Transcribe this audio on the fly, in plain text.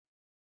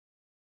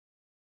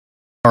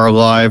Are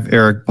live.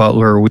 Eric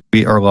Butler,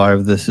 we are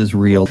live. This is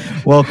real.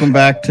 Welcome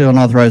back to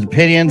Unauthorized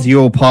Opinions,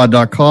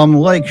 UOPod.com.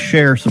 Like,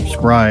 share,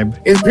 subscribe.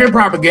 It's pure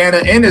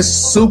propaganda and it's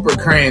super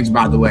cringe,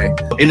 by the way.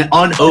 An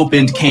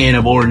unopened can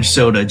of orange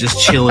soda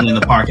just chilling in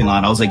the parking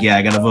lot. I was like, yeah,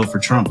 I gotta vote for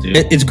Trump, dude.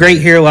 It's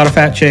great here, a lot of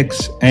fat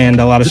chicks and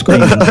a lot of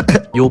screaming.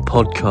 Your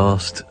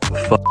podcast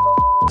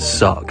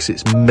sucks.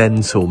 It's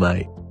mental,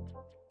 mate.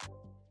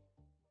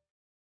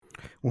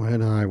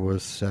 When I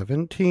was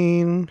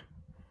 17,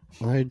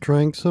 I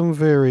drank some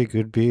very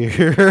good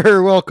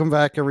beer. Welcome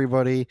back,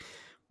 everybody.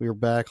 We are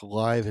back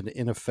live and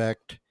in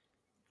effect.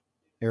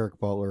 Eric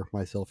Butler,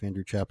 myself,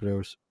 Andrew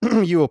Chapados,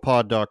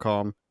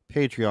 UOPod.com,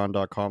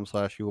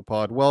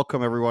 patreon.com/UOPod.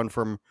 Welcome, everyone,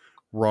 from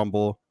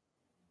Rumble,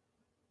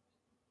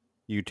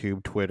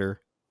 YouTube,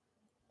 Twitter,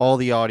 all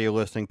the audio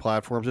listening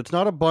platforms. It's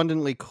not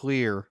abundantly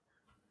clear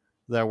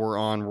that we're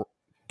on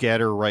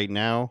Getter right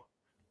now.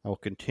 I will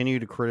continue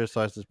to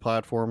criticize this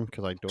platform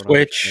because I don't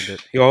understand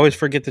it. You always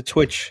forget the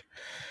Twitch.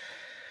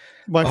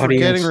 I'm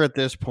forgetting her at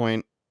this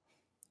point.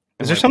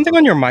 Is there something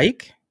on your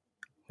mic?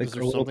 Like is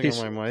there something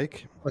on my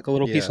mic? Like a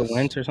little piece of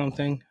lint or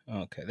something?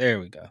 Okay, there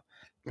we go.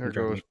 There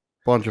goes.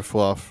 Bunch of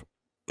fluff.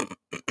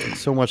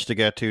 So much to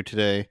get to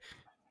today.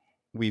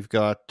 We've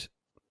got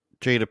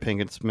Jada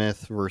Pinkett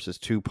Smith versus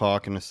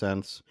Tupac in a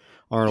sense.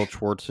 Arnold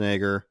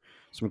Schwarzenegger.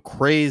 Some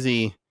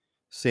crazy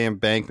Sam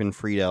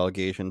Bankman-Fried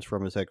allegations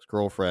from his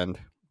ex-girlfriend.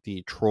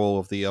 The troll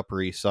of the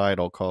Upper East Side,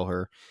 I'll call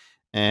her.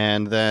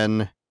 And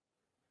then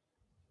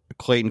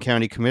Clayton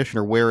County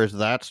Commissioner. Where is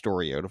that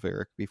story out of,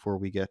 Eric, before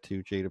we get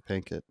to Jada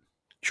Pinkett?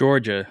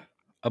 Georgia,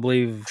 I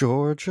believe.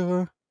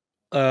 Georgia?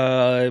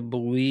 I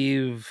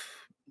believe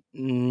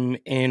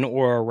in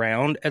or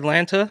around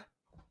Atlanta,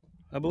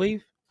 I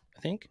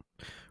think.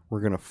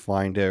 We're going to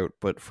find out.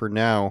 But for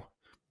now,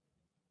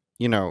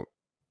 you know,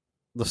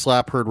 the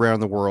slap heard around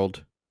the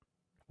world.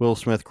 Will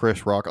Smith,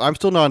 Chris Rock. I'm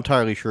still not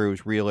entirely sure it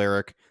was real,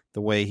 Eric.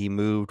 The way he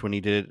moved when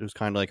he did it, it was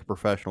kind of like a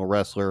professional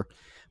wrestler.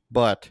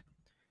 But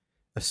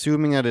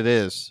assuming that it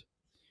is,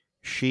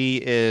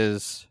 she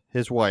is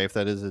his wife.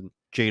 That is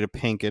Jada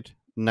Pinkett,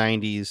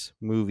 90s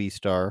movie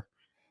star,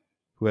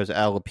 who has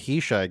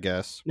alopecia, I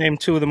guess. Name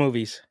two of the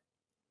movies.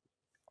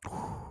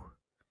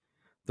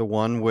 The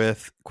one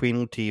with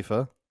Queen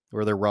Latifah,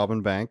 where they're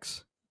robbing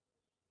banks.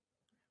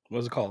 What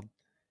was it called?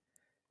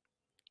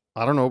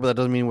 I don't know, but that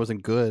doesn't mean it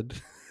wasn't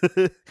good.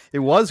 It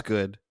was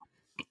good.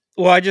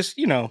 Well, I just,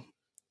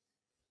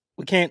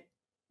 we can't.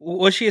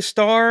 Was she a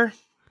star?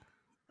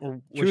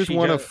 She was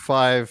one of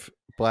 5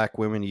 black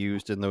women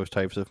used in those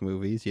types of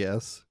movies,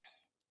 yes.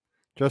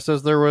 Just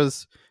as there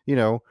was,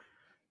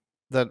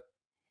 that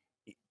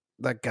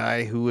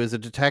guy who is a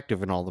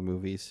detective in all the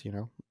movies,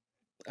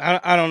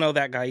 I don't know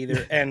that guy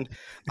either. And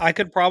I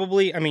could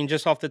probably,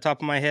 just off the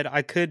top of my head,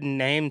 I could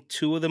name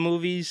 2 of the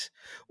movies,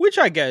 which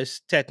I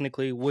guess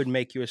technically would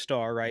make you a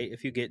star, right?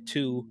 If you get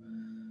two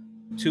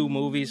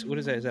movies. What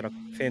is that? Is that a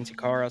fancy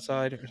car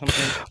outside or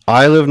something?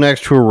 I live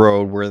next to a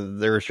road where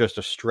there's just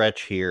a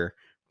stretch here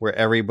where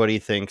everybody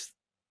thinks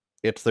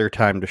it's their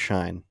time to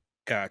shine.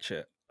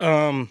 Gotcha.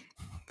 So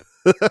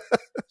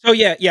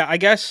yeah, I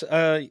guess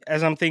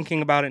as I'm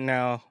thinking about it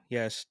now,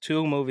 yes,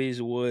 2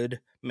 movies would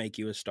make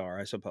you a star,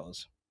 I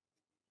suppose.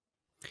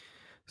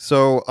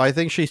 So I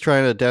think she's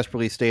trying to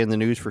desperately stay in the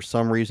news for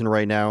some reason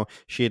right now.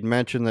 She had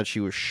mentioned that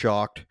she was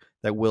shocked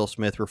that Will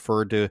Smith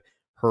referred to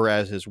her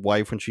as his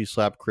wife when she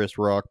slapped Chris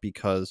Rock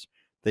because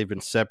they've been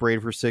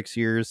separated for 6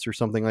 years or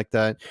something like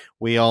that.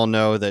 We all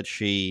know that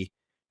she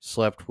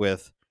slept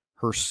with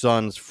her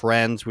son's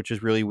friends, which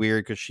is really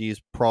weird because she's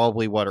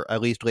probably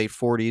at least late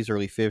 40s,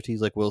 early 50s,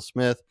 like Will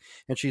Smith,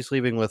 and she's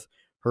sleeping with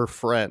her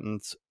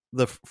friends,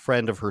 the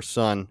friend of her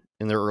son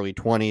in their early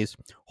 20s.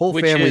 Whole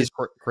family is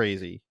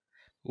crazy.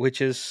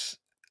 Which is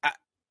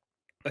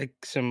like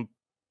some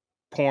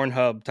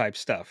Pornhub type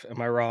stuff.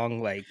 Am I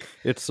wrong? Like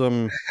it's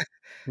some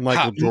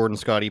Michael Jordan,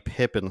 Scottie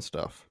Pippen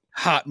stuff.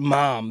 Hot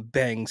mom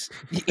bangs.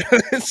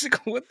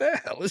 What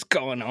the hell is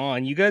going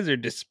on? You guys are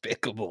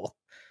despicable.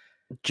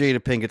 Jada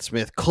Pinkett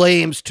Smith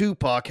claims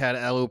Tupac had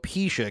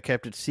alopecia,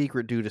 kept it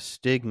secret due to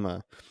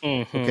stigma.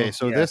 Mm-hmm, okay,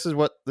 so this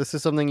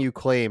is something you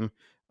claim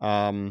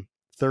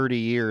 30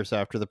 years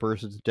after the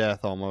person's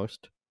death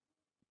almost,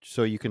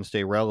 so you can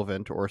stay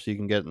relevant or so you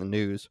can get in the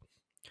news.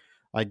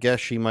 I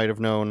guess she might have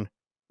known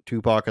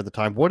Tupac at the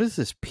time. What is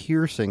this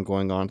piercing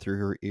going on through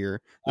her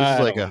ear? This is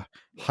like a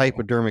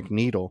hypodermic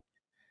needle.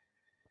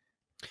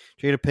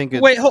 Jada Pinkett.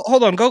 Wait,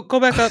 hold on. Go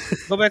back up.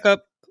 Go back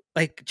up.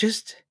 Like,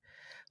 just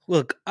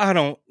look.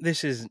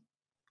 This is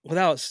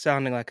without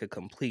sounding like a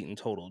complete and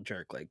total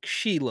jerk. Like,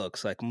 she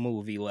looks like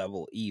movie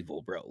level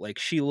evil, bro. Like,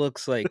 she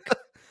looks like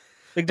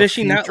does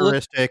she not look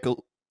futuristic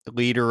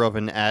leader of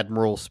an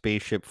admiral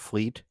spaceship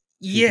fleet?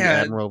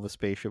 Yeah, admiral of a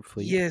spaceship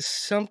fleet. Yes,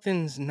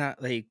 something's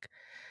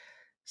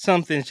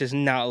just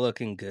not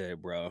looking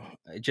good, bro.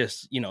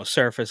 Just,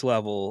 surface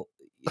level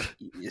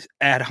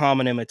ad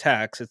hominem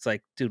attacks. It's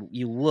like, dude,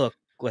 you look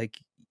like,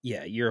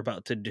 you're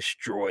about to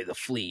destroy the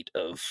fleet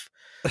of,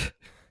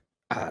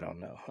 I don't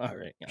know. All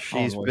right.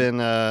 She's been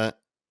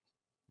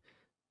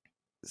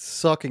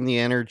sucking the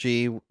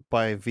energy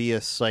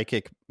via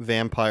psychic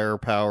vampire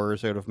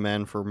powers out of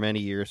men for many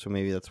years, so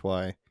maybe that's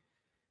why.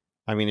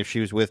 I mean, if she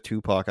was with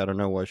Tupac, I don't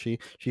know, was she?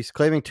 She's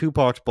claiming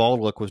Tupac's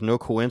bald look was no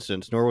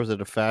coincidence, nor was it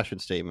a fashion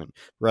statement,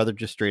 rather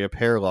just straight up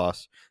hair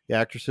loss. The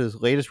actress's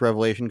latest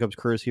revelation comes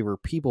courtesy of her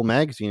People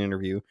magazine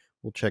interview.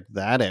 We'll check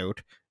that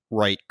out.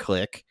 Right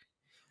click.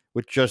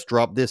 Which just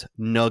dropped this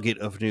nugget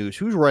of news.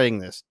 Who's writing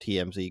this,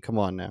 TMZ? Come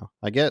on now.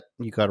 I get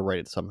you got to write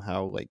it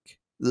somehow, like,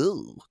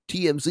 oh,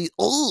 TMZ,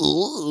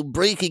 oh,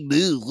 breaking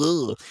news.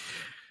 Oh.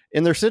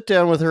 In their sit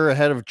down with her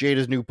ahead of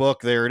Jada's new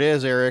book, there it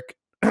is, Eric.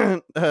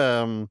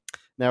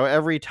 Now,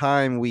 every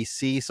time we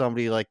see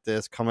somebody like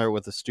this come out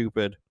with a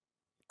stupid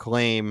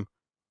claim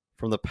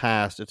from the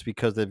past, it's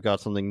because they've got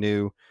something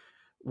new.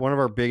 One of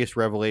our biggest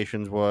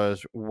revelations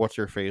was, what's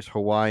her face,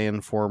 Hawaiian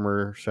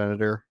former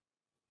senator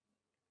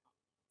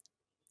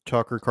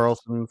Tucker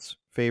Carlson's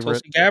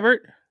favorite,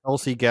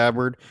 Tulsi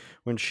Gabbard,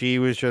 when she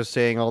was just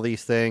saying all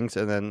these things,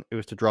 and then it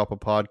was to drop a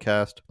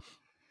podcast.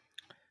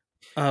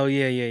 Oh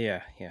yeah.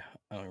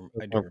 I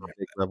do remember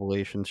big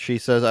revelations. She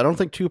says, I don't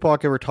think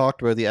Tupac ever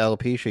talked about the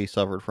alopecia he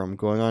suffered from,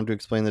 going on to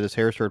explain that his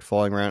hair started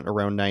falling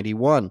around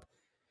 91,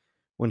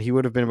 when he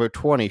would have been about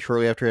 20,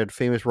 shortly after he had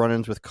famous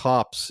run-ins with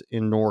cops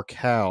in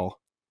NorCal.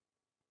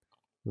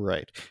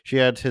 Right. She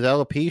adds, his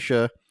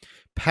alopecia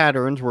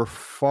patterns were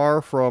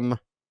far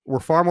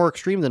more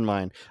extreme than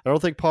mine. I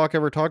don't think Pac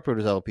ever talked about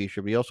his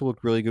alopecia, but he also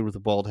looked really good with a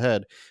bald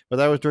head. But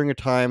that was during a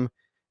time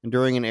and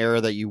during an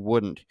era that you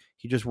wouldn't.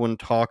 He just wouldn't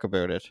talk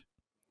about it.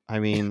 I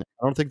mean,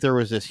 I don't think there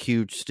was this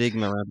huge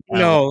stigma around alopecia.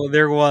 No,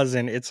 there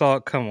wasn't. It's all,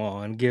 come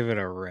on, give it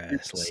a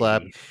rest,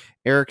 Slap.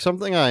 Eric,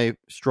 something I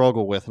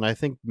struggle with, and I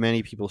think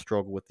many people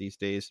struggle with these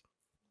days,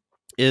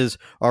 is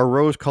our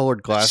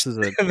rose-colored glasses.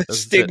 The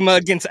stigma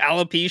against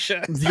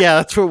alopecia. Yeah,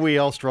 that's what we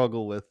all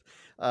struggle with.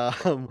 I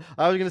was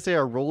going to say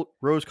our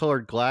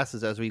rose-colored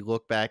glasses as we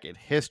look back at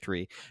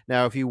history.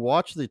 Now, if you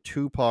watch the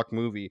Tupac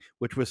movie,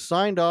 which was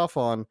signed off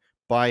on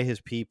by his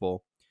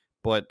people,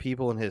 but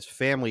people in his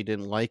family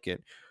didn't like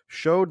it,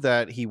 showed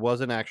that he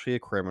wasn't actually a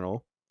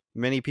criminal.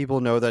 Many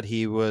people know that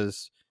he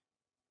was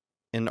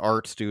an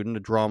art student, a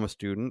drama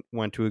student,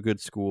 went to a good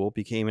school,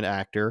 became an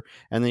actor,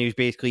 and then he was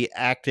basically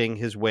acting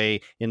his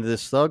way into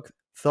this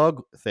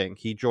thug thing.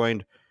 He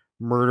joined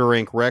Murder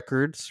Inc.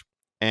 Records,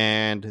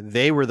 and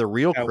they were the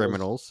real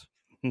criminals.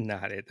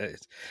 Not it.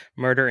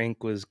 Murder Inc.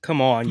 was,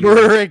 come on.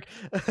 Murder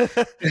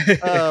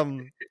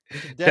Inc.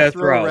 Death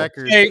Row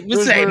Records.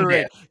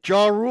 Hey,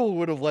 Ja Rule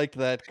would have liked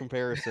that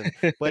comparison.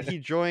 But he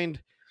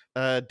joined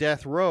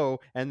Death Row,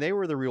 and they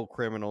were the real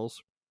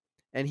criminals.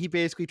 And he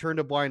basically turned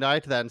a blind eye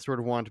to that and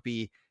sort of wanted to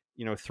be,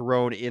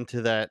 thrown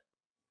into that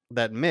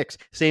mix.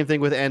 Same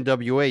thing with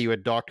NWA. You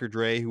had Dr.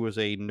 Dre, who was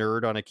a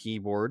nerd on a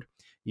keyboard.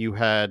 You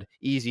had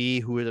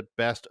Eazy, who was at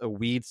best a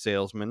weed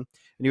salesman.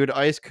 And you had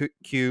Ice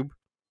Cube,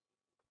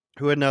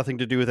 who had nothing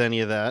to do with any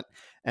of that.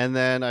 And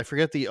then I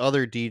forget the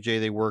other DJ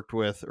they worked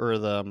with, or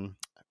the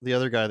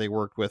other guy they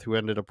worked with who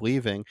ended up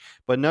leaving.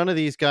 But none of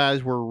these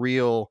guys were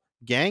real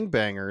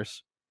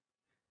gangbangers.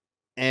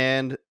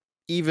 And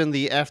even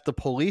the F the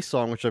Police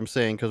song, which I'm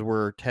saying because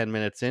we're 10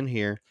 minutes in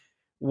here,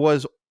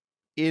 was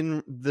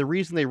in the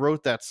reason they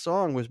wrote that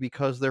song was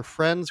because their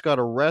friends got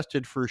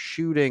arrested for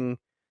shooting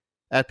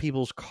at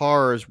people's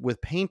cars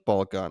with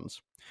paintball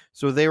guns.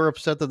 So they were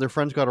upset that their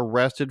friends got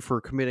arrested for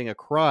committing a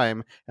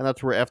crime, and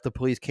that's where F the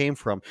Police came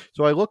from.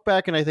 So I look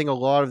back and I think a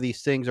lot of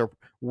these things are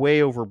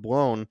way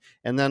overblown.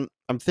 And then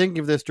I'm thinking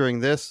of this during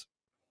this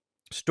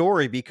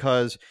story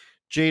because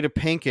Jada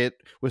Pinkett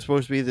was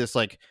supposed to be this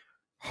like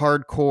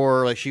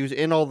hardcore, like she was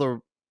in all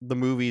the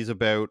movies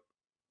about,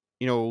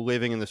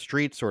 living in the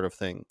street sort of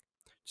thing.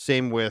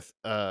 Same with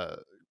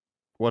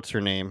what's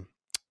her name?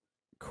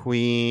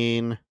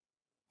 Queen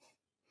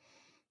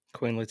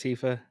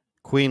Latifah.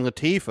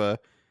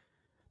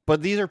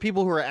 But these are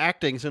people who are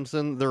acting since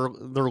then their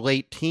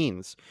late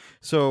teens.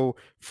 So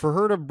for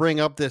her to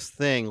bring up this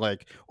thing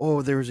like,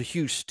 oh, there was a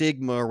huge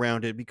stigma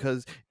around it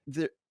because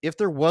if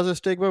there was a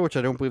stigma, which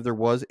I don't believe there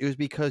was, it was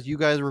because you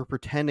guys were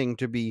pretending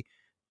to be,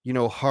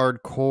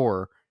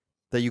 hardcore,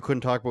 that you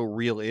couldn't talk about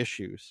real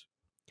issues.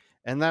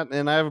 And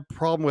I have a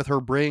problem with her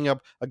bringing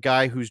up a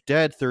guy who's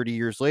dead 30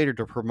 years later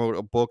to promote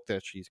a book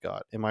that she's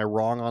got. Am I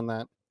wrong on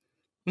that?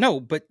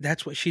 No, but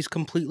that's what she's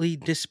completely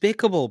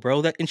despicable,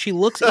 bro. And she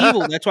looks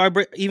evil. That's why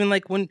even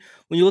like when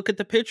you look at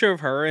the picture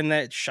of her and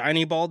that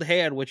shiny bald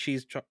head, which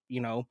she's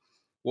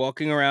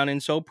walking around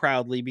in so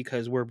proudly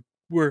because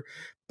we're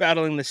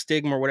battling the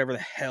stigma or whatever the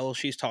hell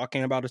she's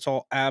talking about. It's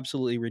all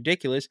absolutely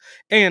ridiculous.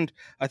 And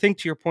I think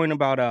to your point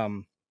about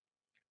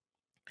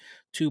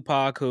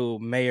Tupac, who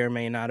may or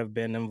may not have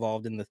been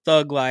involved in the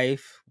thug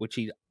life, which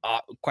he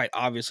quite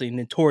obviously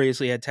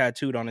notoriously had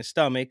tattooed on his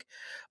stomach.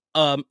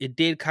 It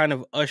did kind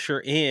of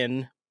usher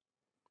in,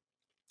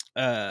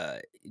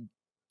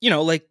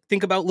 like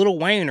think about Lil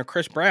Wayne or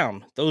Chris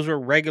Brown. Those were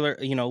regular,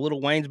 Lil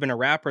Wayne's been a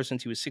rapper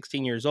since he was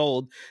 16 years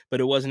old,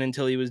 but it wasn't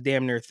until he was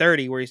damn near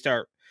 30 where he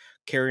started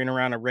carrying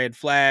around a red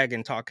flag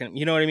and talking,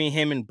 you know what I mean?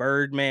 Him and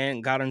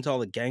Birdman got into all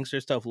the gangster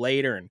stuff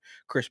later, and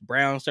Chris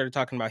Brown started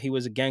talking about he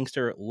was a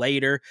gangster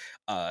later.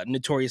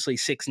 Notoriously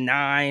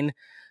 6ix9ine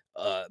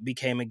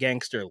became a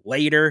gangster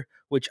later,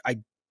 which I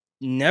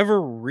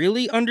never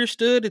really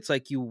understood. It's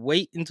like you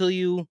wait until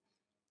you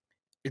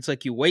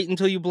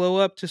blow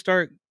up to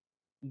start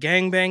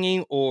gang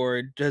banging,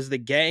 or does the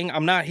gang?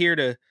 I'm not here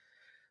to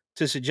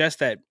suggest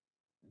that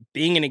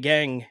being in a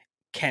gang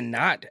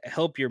cannot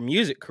help your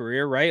music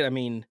career, right? I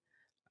mean,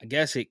 I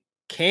guess it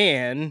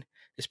can,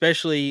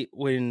 especially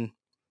when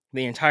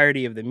the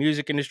entirety of the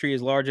music industry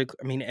is large. I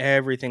mean,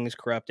 everything is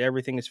corrupt,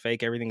 everything is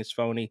fake, everything is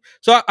phony.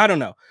 So I don't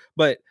know,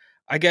 but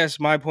I guess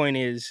my point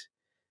is,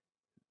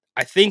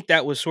 I think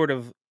that was sort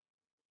of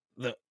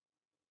the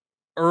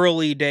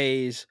early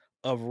days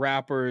of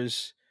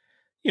rappers,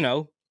 you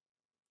know,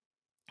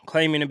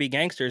 claiming to be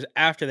gangsters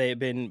after they had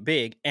been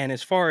big. And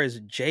as far as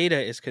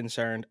Jada is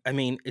concerned, I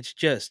mean, it's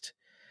just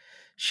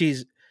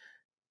she's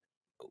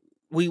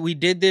we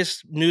did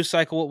this news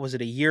cycle. What was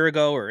it, a year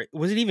ago, or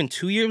was it even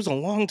 2 years? It was a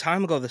long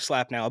time ago. The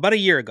slap now, about a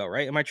year ago,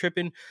 right? Am I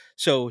tripping?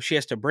 So she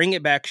has to bring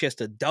it back. She has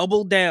to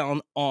double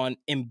down on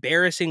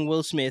embarrassing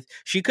Will Smith.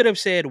 She could have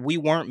said we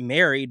weren't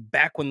married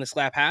back when the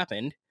slap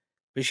happened,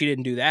 but she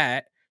didn't do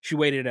that. She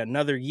waited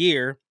another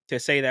year to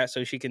say that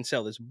so she can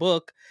sell this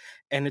book,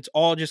 and it's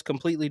all just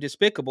completely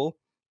despicable.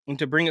 And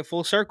to bring it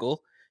full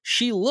circle,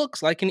 she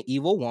looks like an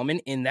evil woman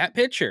in that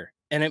picture,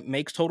 and it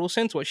makes total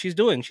sense what she's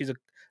doing. She's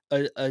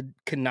a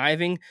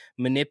conniving,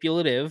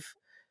 manipulative,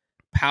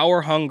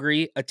 power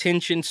hungry,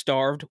 attention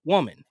starved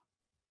woman.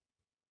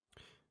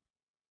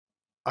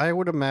 I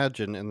would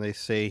imagine, and they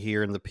say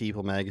here in the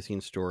People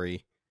magazine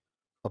story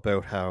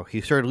about how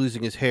he started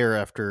losing his hair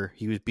after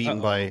he was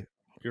beaten by.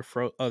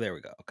 Oh, there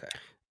we go. Okay.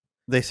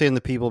 They say in the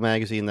People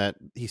magazine that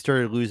he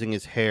started losing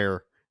his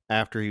hair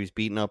after he was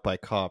beaten up by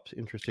cops.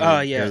 Interesting to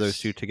pair those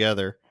two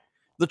together.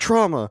 The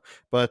trauma.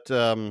 But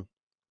what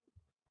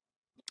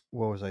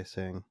was I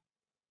saying?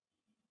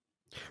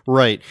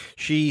 Right.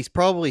 She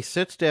probably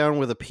sits down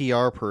with a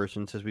PR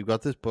person, says, we've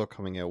got this book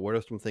coming out. What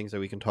are some things that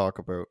we can talk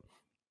about?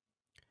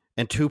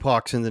 And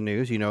Tupac's in the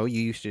news. You know,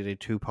 you used to date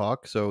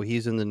Tupac, so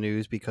he's in the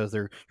news because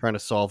they're trying to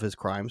solve his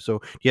crime. So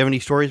do you have any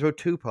stories about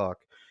Tupac?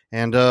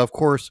 And of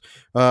course,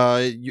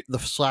 the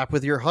slap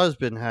with your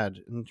husband had.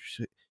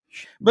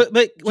 But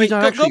wait,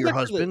 not actually your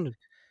husband.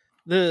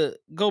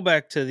 Go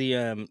back to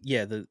the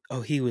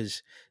he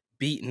was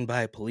beaten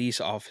by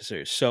police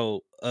officers.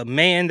 So a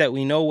man that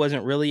we know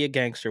wasn't really a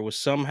gangster was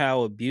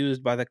somehow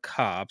abused by the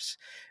cops,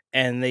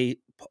 and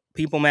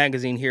People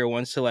magazine here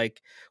wants to,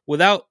 like,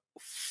 without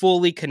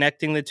fully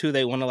connecting the two,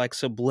 they want to like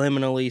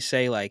subliminally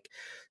say like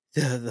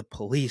the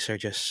police are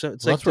just so.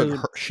 It's that's what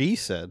she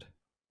said.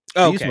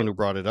 Oh, she's the one who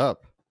brought it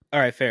up. All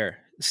right, fair.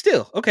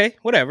 Still, okay,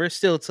 whatever.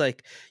 Still, it's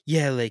like,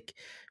 yeah, like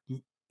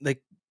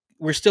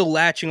we're still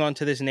latching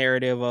onto this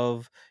narrative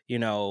of, you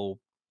know,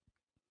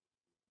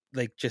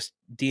 like just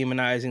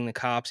demonizing the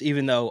cops,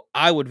 even though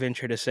I would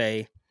venture to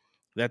say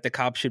that the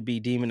cops should be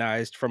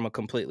demonized from a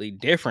completely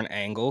different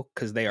angle,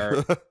 because they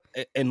are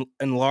in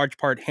large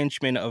part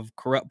henchmen of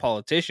corrupt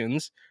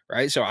politicians,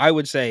 right? So I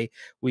would say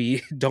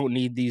we don't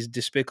need these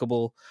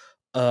despicable,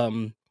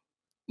 you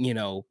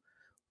know,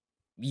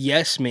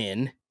 yes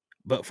men,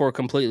 but for a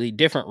completely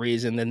different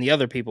reason than the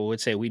other people would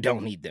say we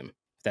don't need them,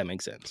 if that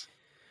makes sense.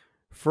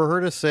 For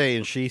her to say,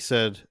 and she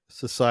said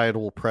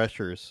societal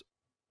pressures,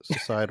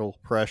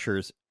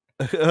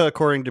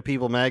 according to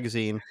People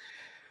magazine,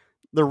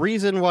 the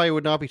reason why it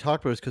would not be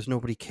talked about is because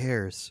nobody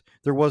cares.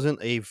 There wasn't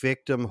a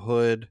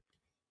victimhood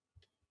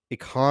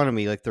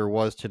economy like there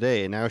was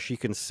today, and now she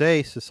can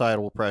say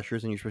societal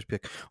pressures, and you're supposed to be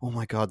like, oh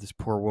my god, this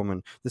poor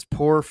woman, this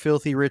poor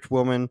filthy rich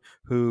woman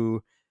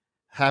who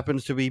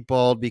happens to be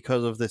bald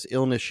because of this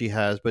illness she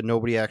has, but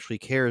nobody actually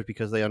cares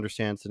because they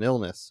understand it's an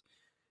illness.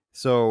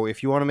 So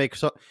if you want to make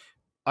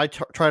I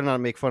try to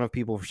not make fun of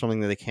people for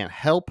something that they can't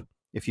help.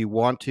 If you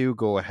want to,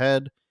 go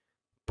ahead,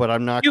 but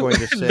I'm not going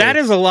to say that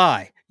is a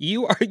lie.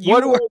 What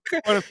do I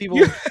make fun of people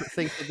who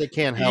think that they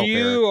can't help?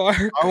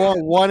 I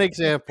want one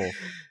example.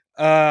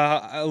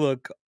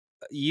 Look,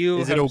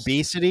 is it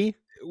obesity?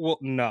 Well,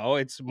 no,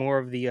 it's more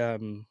of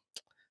the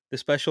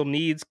special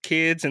needs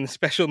kids and the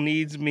special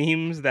needs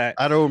memes that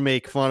I don't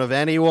make fun of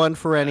anyone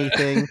for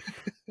anything.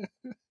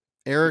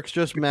 Eric's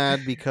just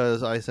mad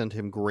because I sent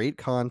him great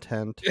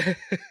content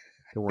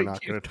that we're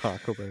not going to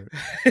talk about.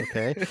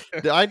 Okay.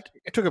 I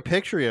took a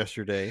picture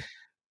yesterday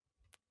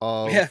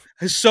of... Yeah,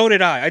 so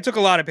did I. I took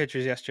a lot of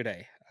pictures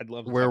yesterday. I'd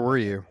love to. Where were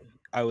you?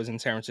 I was in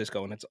San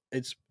Francisco, and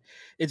it's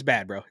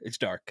bad, bro. It's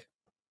dark.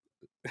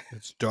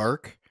 It's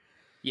dark?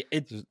 Yeah,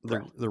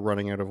 they're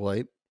running out of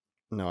light.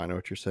 No, I know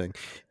what you're saying.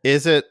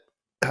 Is it...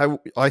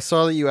 I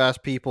saw that you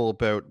asked people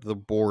about the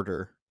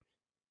border.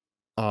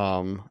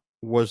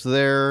 Was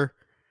there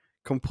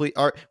complete...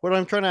 What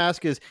I'm trying to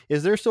ask is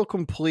there still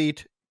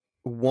complete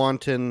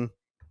wanton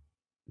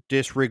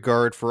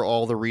disregard for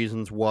all the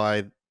reasons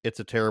why it's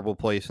a terrible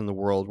place in the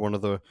world? One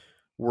of the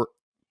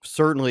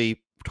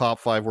certainly top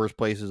 5 worst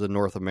places in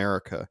North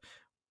America.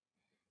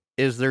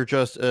 is there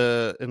just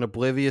an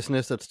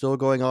obliviousness that's still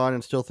going on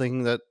and still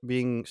thinking that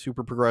being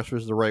super progressive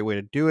is the right way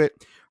to do it?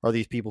 Are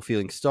these people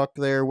feeling stuck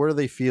there? What are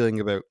they feeling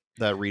about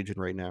that region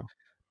right now?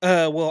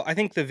 Well, I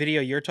think the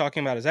video you're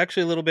talking about is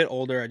actually a little bit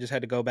older. I just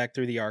had to go back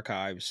through the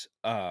archives.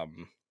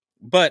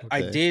 But Okay.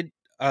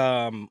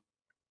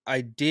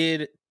 I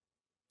did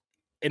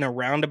in a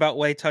roundabout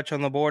way touch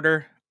on the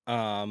border.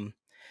 And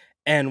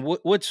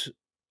what's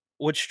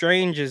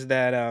strange is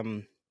that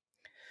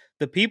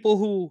the people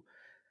who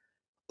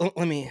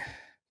let me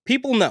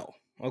people know,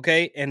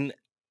 okay? And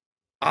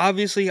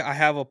obviously I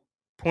have a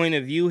point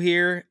of view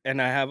here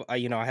and I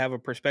have a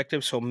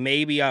perspective, so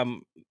maybe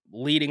I'm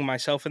leading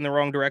myself in the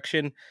wrong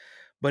direction,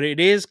 but it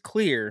is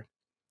clear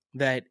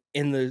that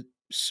in the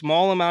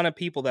small amount of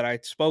people that I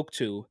spoke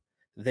to,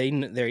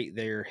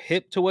 they're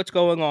hip to what's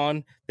going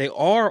on. They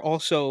are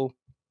also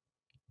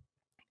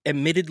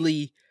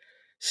admittedly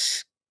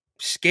s-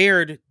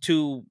 scared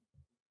to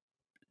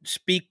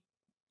speak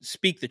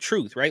speak the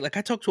truth, right? Like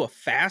I talked to a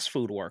fast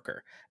food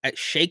worker at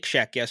Shake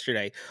Shack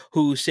yesterday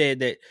who said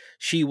that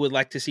she would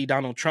like to see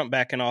Donald Trump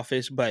back in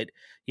office, but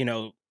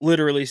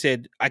literally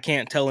said I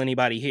can't tell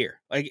anybody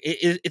here. Like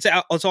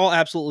it's all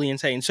absolutely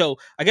insane. So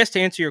I guess to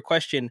answer your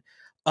question,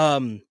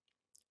 um,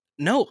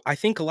 no, I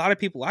think a lot of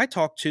people I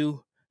talk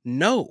to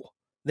know.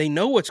 They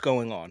know what's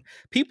going on.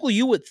 People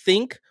you would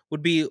think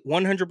would be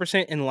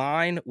 100% in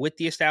line with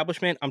the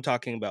establishment. I'm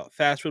talking about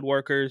fast food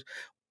workers,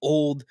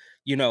 old,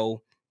 you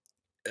know,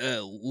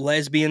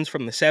 lesbians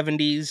from the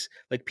 70s,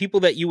 like people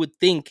that you would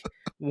think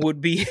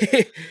would be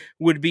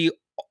would be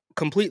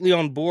completely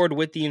on board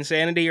with the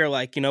insanity are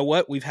like, you know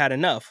what, we've had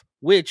enough,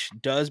 which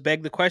does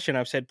beg the question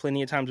I've said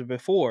plenty of times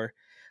before.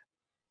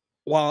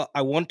 While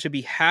I want to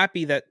be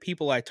happy that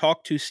people I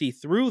talk to see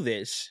through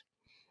this,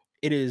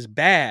 it is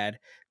bad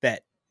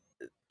that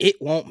it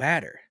won't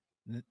matter.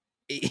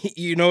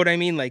 You know what I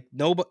mean? Like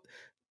nobody,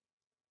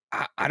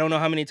 I don't know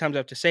how many times I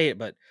have to say it,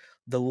 but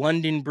the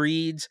London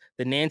Breeds,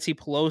 the Nancy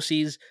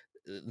Pelosi's,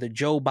 the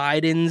Joe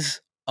Bidens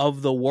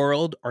of the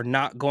world are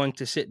not going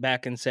to sit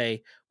back and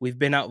say, we've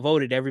been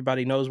outvoted.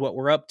 Everybody knows what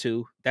we're up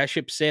to. That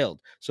ship sailed.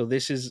 So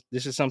this is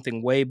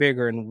something way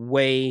bigger and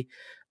way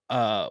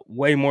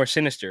more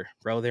sinister,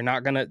 bro. They're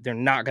not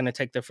gonna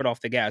take their foot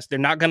off the gas. They're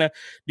not gonna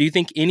Do you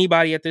think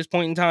anybody at this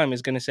point in time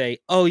is gonna say,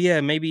 oh yeah,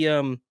 maybe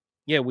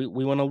yeah,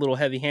 we went a little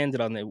heavy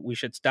handed on that. We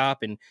should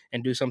stop and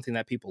do something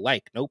that people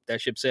like. Nope,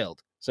 that ship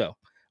sailed. So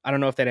I don't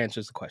know if that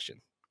answers the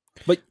question.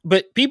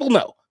 But people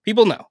know.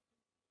 People know.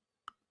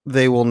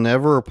 They will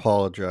never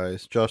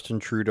apologize. Justin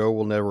Trudeau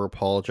will never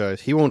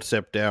apologize. He won't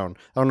step down.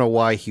 I don't know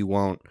why he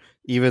won't.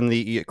 Even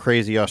the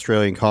crazy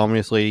Australian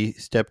communist lady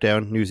stepped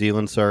down. New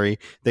Zealand, sorry.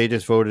 They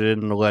just voted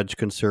in an alleged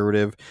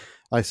conservative.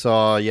 I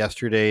saw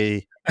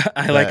yesterday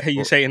I like that, how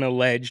you say an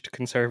alleged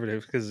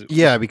conservative because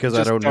yeah, we because I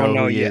just don't don't know who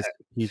know he yet. is.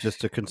 He's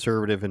just a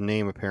conservative in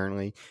name,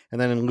 apparently.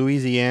 And then in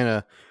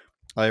Louisiana,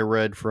 I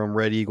read from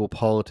Red Eagle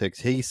Politics.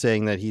 He's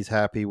saying that he's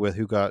happy with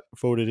who got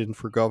voted in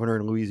for governor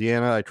in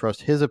Louisiana. I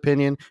trust his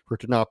opinion for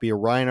it to not be a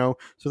rhino.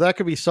 So that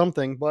could be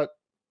something. But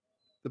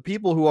the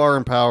people who are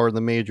in power in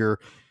the major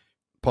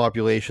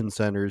population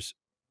centers,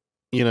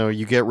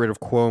 you get rid of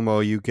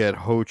Cuomo, you get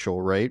Hochul,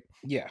 right?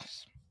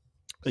 Yes.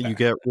 You Fact.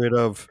 get rid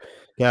of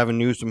Gavin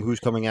Newsom. Who's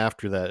coming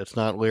after that? It's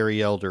not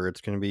Larry Elder.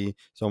 It's going to be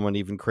someone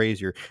even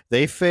crazier.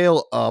 They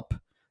fail up,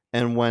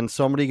 and when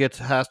somebody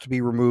has to be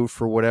removed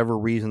for whatever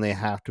reason, they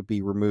have to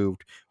be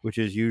removed, which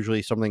is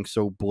usually something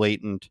so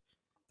blatant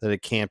that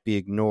it can't be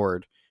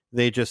ignored.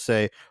 They just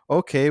say,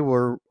 "Okay,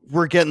 we're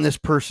getting this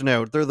person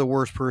out. They're the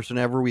worst person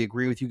ever. We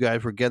agree with you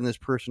guys. We're getting this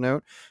person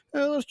out.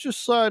 Let's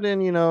just slide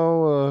in,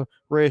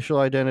 racial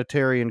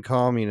identitarian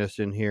communist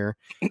in here."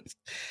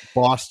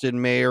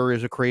 Boston mayor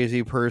is a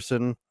crazy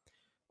person.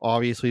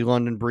 Obviously,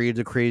 London Breed's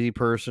a crazy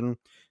person.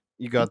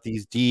 You got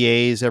these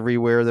DAs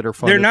everywhere that are They're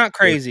funded. not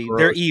crazy.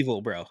 They're Gross.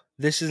 evil, bro.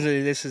 This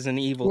is an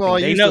evil Well,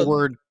 thing. They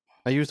know.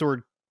 I use the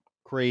word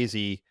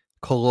crazy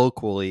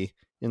colloquially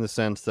in the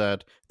sense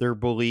that their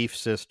belief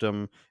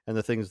system and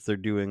the things that they're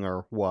doing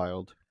are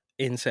wild.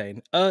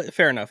 Insane.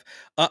 Fair enough.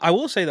 I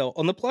will say though,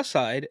 on the plus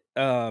side,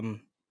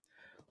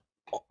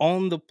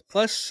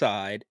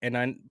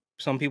 and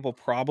some people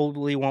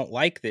probably won't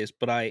like this,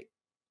 but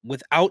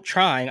without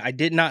trying, I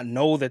did not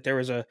know that there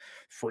was a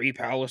free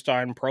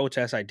Palestine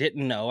protest. I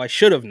didn't know. I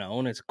should have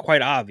known. It's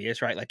quite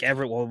obvious, right? Like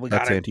everyone,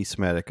 That's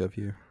anti-Semitic of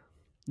you.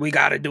 we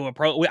got to do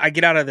I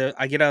get out of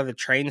the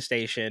train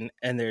station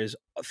and there's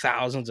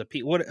thousands of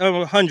people,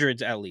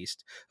 hundreds at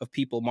least of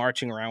people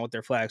marching around with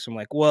their flags. So I'm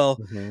like, well,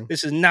 Mm-hmm.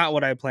 this is not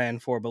what I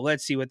planned for, but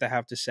let's see what they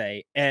have to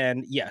say.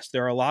 And yes,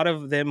 there are a lot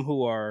of them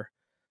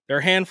there are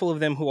a handful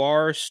of them who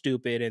are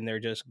stupid and they're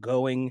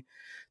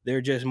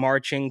just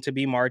marching to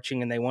be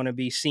marching and they want to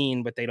be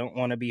seen, but they don't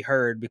want to be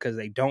heard because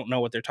they don't know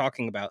what they're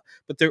talking about.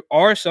 But there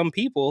are some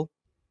people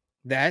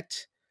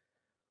that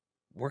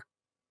were,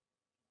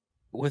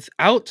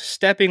 without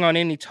stepping on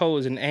any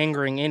toes and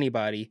angering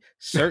anybody,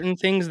 certain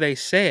things they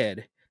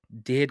said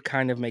did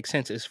kind of make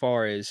sense as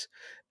far as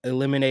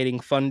eliminating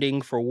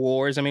funding for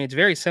wars. I mean, it's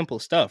very simple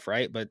stuff,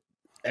 right? But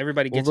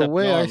everybody Well, gets the up in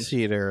way I arms.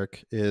 see it,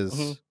 Eric, Mhm.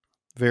 is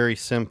very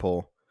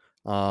simple.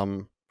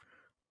 Um,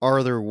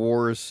 are there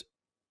wars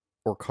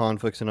or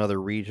conflicts in other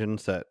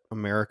regions that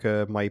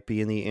America might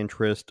be in the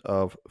interest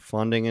of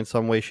funding in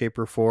some way, shape,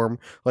 or form?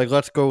 Like,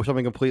 let's go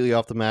something completely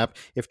off the map.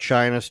 If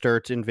China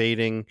starts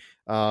invading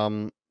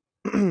um,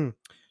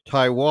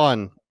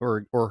 Taiwan,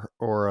 or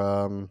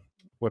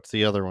what's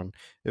the other one?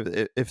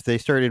 If they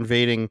start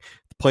invading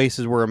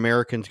places where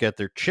Americans get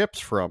their chips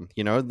from,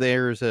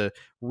 there's a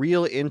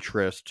real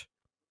interest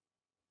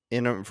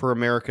for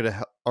America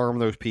to arm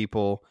those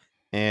people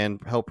and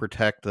help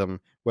protect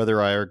them,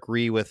 whether I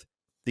agree with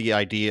the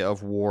idea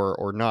of war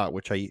or not,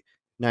 which I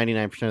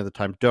 99% of the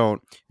time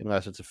don't,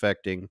 unless it's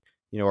affecting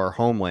our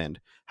homeland.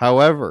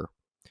 However,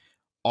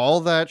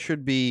 all that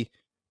should be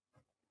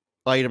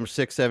items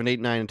 6, 7, 8,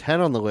 9, and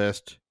 10 on the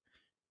list,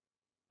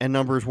 and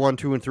numbers 1,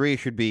 2, and 3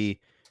 should be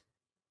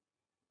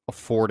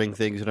affording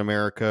things in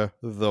America,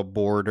 the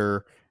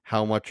border,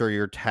 how much are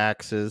your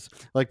taxes.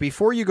 Like,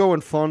 before you go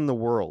and fund the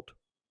world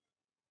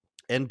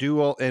and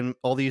do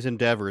all these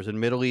endeavors and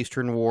Middle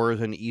Eastern wars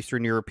and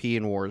Eastern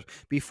European wars,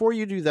 before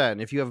you do that,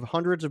 and if you have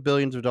hundreds of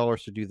billions of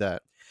dollars to do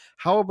that,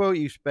 how about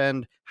you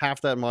spend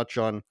half that much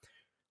on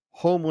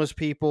homeless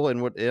people?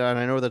 And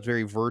I know that's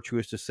very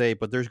virtuous to say,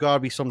 but there's got to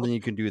be something you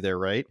can do there,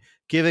 right?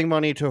 Giving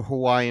money to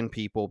Hawaiian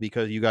people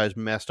because you guys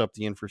messed up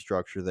the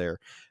infrastructure there.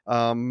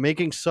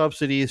 Making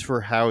subsidies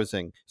for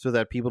housing so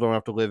that people don't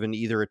have to live in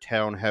either a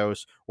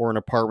townhouse or an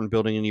apartment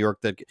building in New York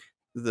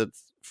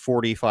that's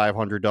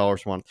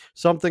 $4,500 a month,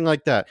 something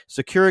like that.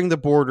 Securing the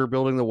border,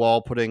 building the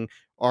wall, putting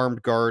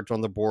armed guards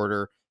on the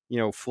border,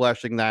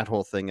 fleshing that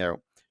whole thing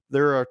out.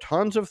 There are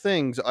tons of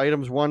things,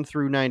 items 1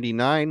 through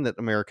 99, that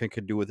America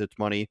could do with its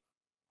money.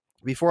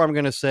 Before I'm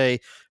going to say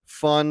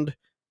fund,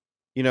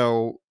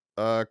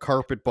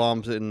 carpet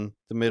bombs in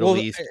the Middle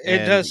Well, East it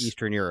and does.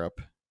 Eastern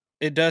Europe.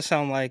 It does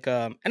sound like,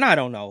 and I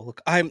don't know.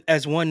 Look, I'm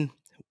as one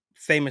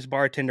famous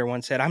bartender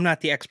once said, I'm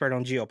not the expert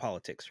on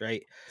geopolitics,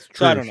 right? It's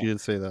So I true. don't She know.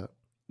 did say that.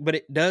 But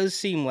it does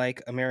seem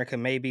like America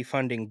may be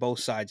funding both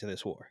sides of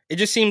this war. It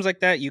just seems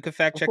like that. You could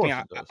fact Of check me.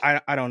 course it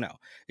does. I don't know.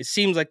 It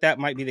seems like that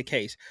might be the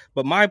case.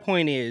 But my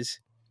point is,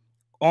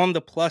 on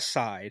the plus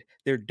side,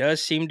 there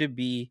does seem to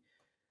be,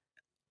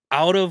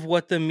 out of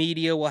what the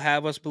media will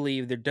have us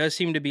believe, there does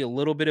seem to be a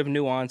little bit of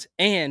nuance.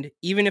 And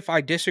even if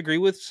I disagree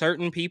with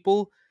certain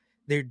people,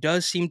 there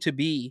does seem to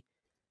be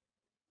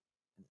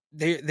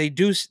there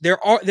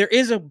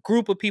is a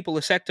group of people,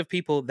 a sect of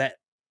people that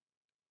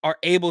are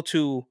able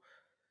to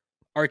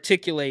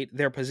articulate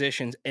their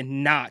positions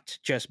and not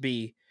just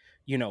be,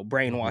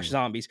 brainwashed Mhm.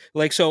 zombies.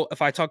 Like, so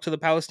if I talk to the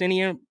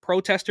Palestinian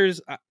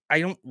protesters, I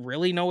don't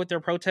really know what they're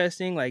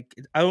protesting. Like,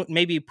 I don't,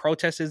 maybe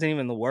protest isn't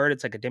even the word.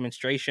 It's like a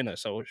demonstration, a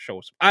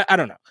social. I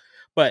don't know,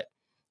 but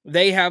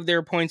they have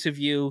their points of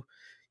view.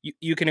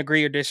 You can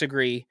agree or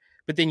disagree,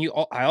 but then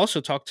I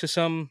also talked to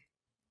some,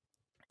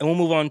 and we'll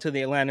move on to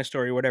the Atlanta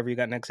story, whatever you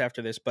got next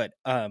after this. But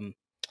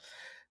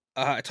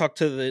I talked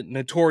to the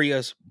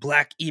notorious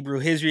Black Hebrew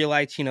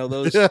Israelites,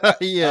 those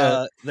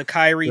Yeah, the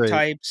Kyrie right.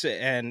 types,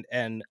 and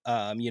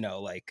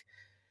like,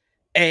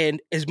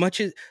 and as much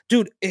as,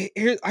 dude,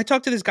 I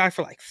talked to this guy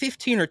for like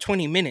 15 or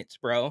 20 minutes,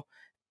 bro.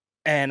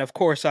 And of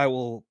course I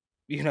will,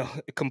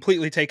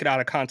 completely take it out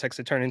of context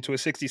to turn into a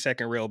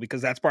 60-second reel because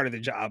that's part of the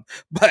job.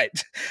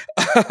 But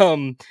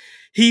um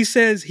he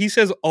says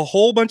a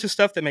whole bunch of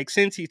stuff that makes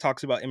sense. He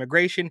talks about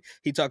immigration,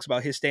 he talks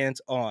about his stance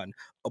on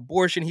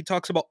abortion, he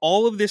talks about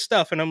all of this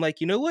stuff. And I'm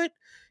like, you know what?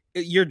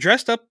 You're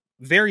dressed up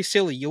very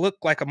silly. You look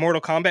like a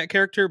Mortal Kombat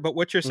character, but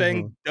what you're Mhm.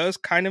 saying does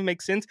kind of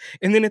make sense.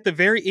 And then at the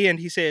very end,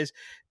 he says,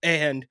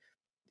 and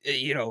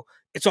you know,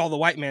 it's all the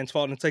white man's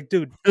fault. And it's like,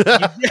 dude,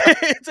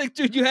 it's like,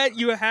 dude, you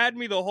had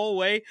me the whole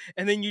way,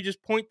 and then you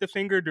just point the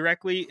finger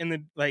directly in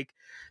the, like,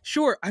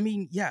 sure. I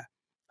mean, yeah,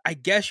 I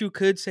guess you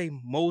could say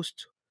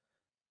most,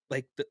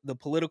 like, the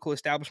political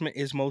establishment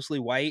is mostly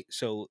white,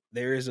 so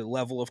there is a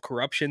level of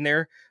corruption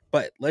there.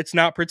 But let's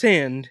not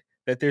pretend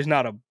that there's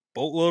not a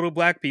boatload of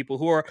black people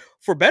who are,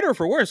 for better or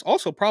for worse,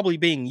 also probably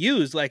being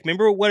used. Like,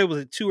 remember what it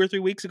was, 2 or 3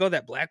 weeks ago,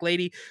 that black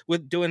lady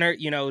with doing her,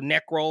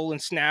 neck roll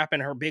and snap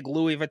and her big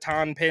Louis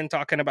Vuitton pin,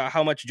 talking about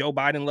how much Joe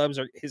Biden loves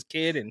his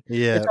kid, and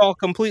Yeah, it's all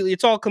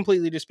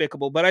completely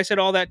despicable. But I said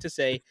all that to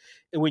say,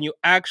 when you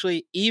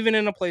actually, even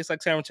in a place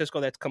like San Francisco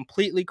that's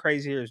completely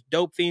crazy, there's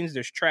dope fiends,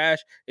 there's trash,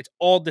 it's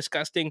all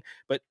disgusting,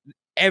 but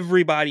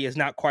everybody is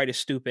not quite as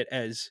stupid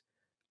as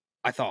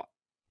I thought.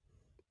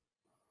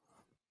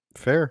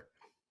 fair.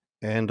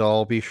 And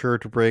I'll be sure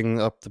to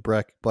bring up the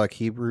Black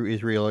Hebrew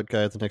Israelite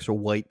guy at the next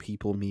white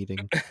people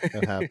meeting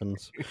that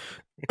happens.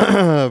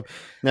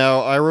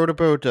 Now, I wrote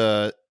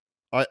about.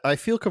 I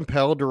feel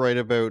compelled to write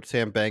about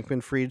Sam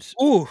Bankman-Fried's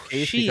Ooh,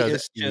 case she because,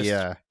 is just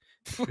yeah,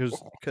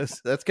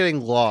 because that's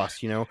getting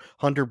lost.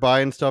 Hunter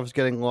Biden stuff is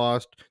getting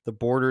lost. The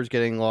border is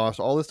getting lost.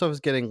 All this stuff is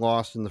getting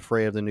lost in the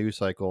fray of the news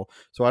cycle.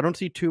 So I don't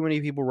see too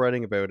many people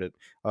writing about it.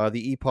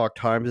 The Epoch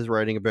Times is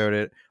writing about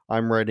it.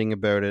 I'm writing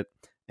about it.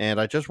 And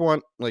I just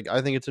want,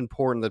 I think it's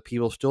important that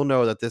people still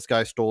know that this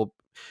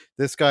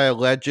guy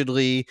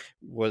allegedly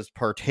was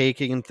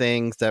partaking in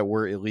things that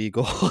were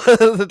illegal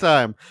at the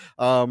time.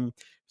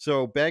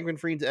 So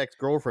Bankman-Fried's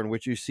ex-girlfriend,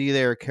 which you see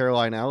there,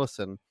 Caroline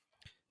Ellison,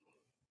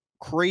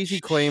 crazy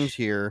claims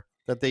here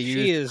that they She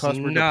used is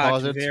customer not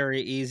deposits. very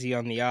easy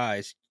on the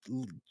eyes.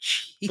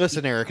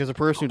 Listen, Eric, as a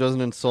person who doesn't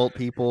insult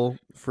people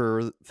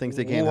for things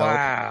they can't help,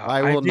 Wow, I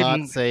I will not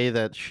didn't. say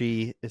that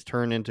she is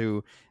turned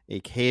into a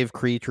cave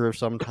creature of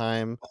some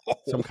kind.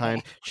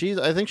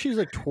 I think she's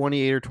like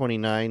 28 or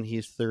 29.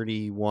 He's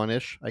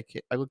 31ish.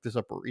 I looked this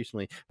up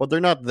recently, but they're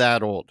not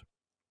that old.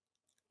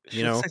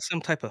 She looks like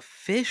some type of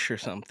fish or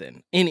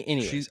something.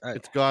 Anyways,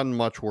 It's gotten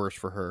much worse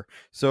for her.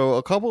 So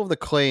a couple of the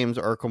claims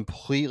are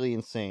completely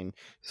insane.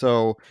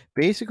 So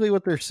basically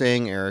what they're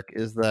saying, Eric,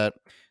 is that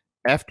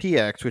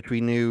FTX, which we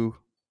knew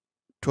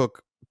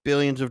took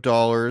billions of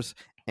dollars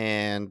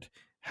and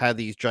had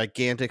these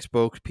gigantic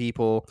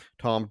spokespeople,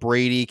 Tom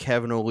Brady,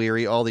 Kevin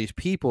O'Leary, all these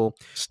people.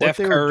 Steph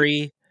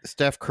Curry.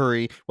 Steph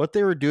Curry. What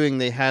they were doing,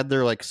 they had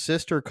their like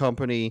sister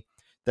company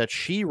that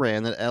she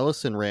ran, that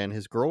Ellison ran,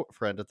 his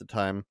girlfriend at the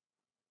time,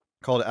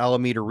 called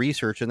Alameda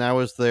Research, and that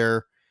was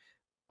their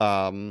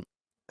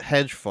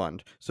hedge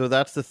fund. So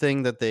that's the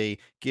thing that they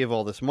give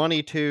all this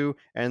money to,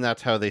 and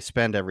that's how they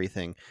spend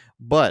everything.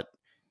 But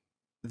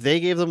they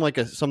gave them like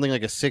something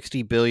like a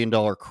 $60 billion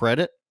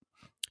credit.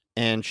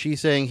 And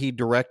she's saying he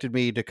directed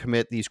me to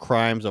commit these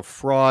crimes of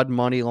fraud,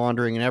 money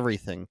laundering, and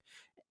everything.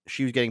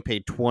 She was getting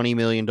paid $20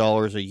 million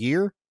a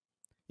year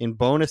in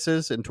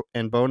bonuses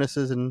and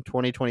bonuses in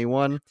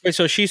 2021. Wait,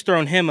 so she's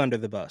thrown him under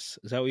the bus.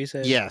 Is that what you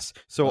said? Yes.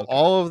 So Okay.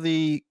 all of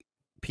the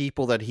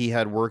people that he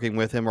had working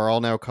with him are all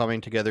now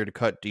coming together to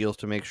cut deals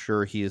to make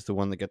sure he is the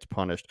one that gets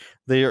punished.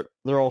 They're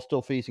all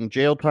still facing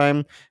jail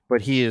time,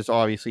 but he is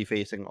obviously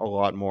facing a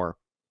lot more.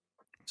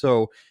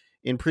 So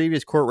in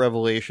previous court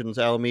revelations,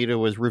 Alameda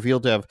was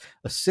revealed to have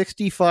a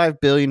 $65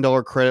 billion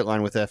credit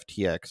line with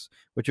FTX,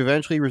 which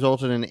eventually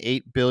resulted in an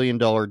 $8 billion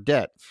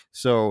debt.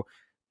 So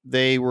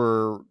they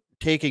were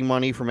taking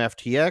money from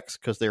FTX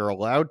because they were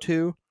allowed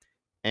to,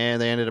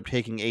 and they ended up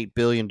taking $8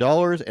 billion,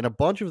 and a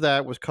bunch of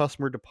that was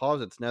customer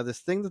deposits. Now, this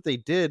thing that they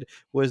did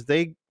was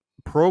they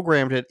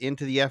programmed it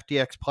into the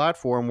FTX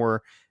platform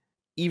where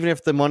even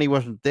if the money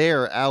wasn't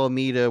there,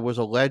 Alameda was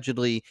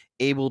allegedly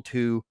able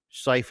to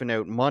siphon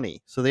out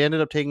money. So they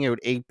ended up taking out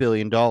 $8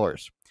 billion.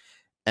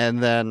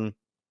 And then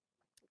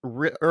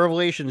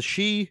revelations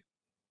she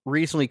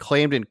recently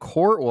claimed in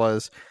court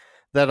was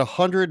that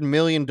 $100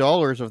 million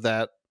of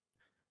that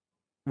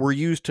were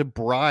used to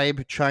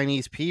bribe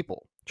Chinese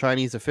people,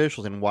 Chinese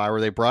officials. And why were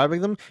they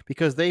bribing them?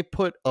 Because they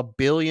put $1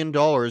 billion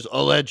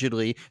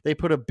allegedly,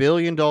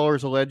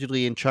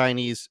 in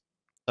Chinese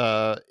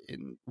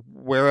in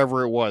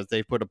wherever it was.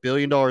 They put $1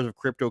 billion of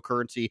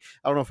cryptocurrency.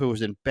 I don't know if it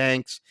was in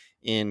banks,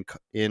 in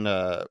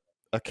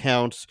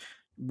accounts,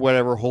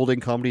 whatever, holding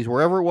companies,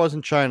 wherever it was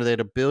in China. They had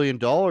 $1 billion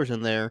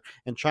in there,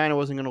 and China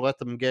wasn't going to let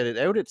them get it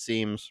out, it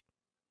seems.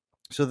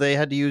 So they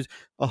had to use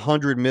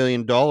 $100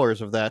 million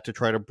of that to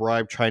try to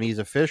bribe Chinese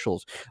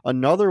officials.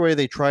 Another way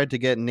they tried to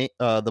get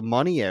the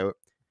money out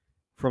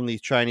from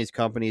these Chinese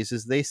companies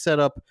is they set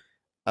up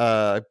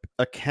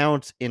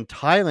accounts in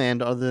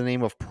Thailand under the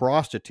name of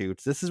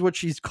prostitutes. This is what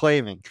she's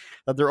claiming,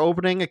 that they're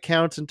opening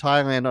accounts in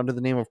Thailand under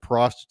the name of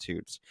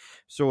prostitutes.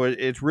 So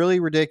it's really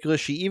ridiculous.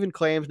 She even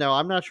claims, now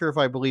I'm not sure if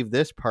I believe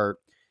this part.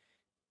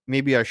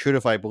 Maybe I should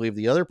if I believe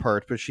the other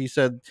parts, but she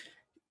said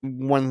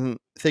when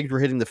things were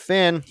hitting the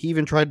fan, he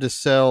even tried to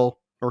sell,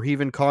 or he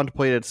even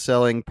contemplated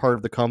selling part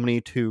of the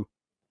company to,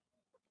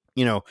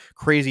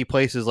 crazy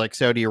places like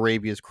Saudi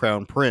Arabia's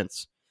crown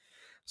prince.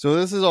 So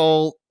this is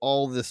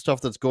all this stuff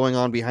that's going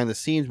on behind the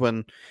scenes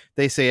when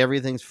they say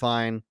everything's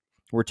fine,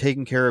 we're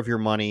taking care of your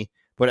money,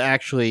 but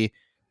actually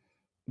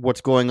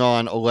what's going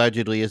on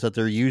allegedly is that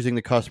they're using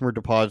the customer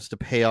deposits to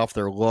pay off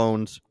their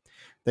loans.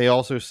 They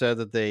also said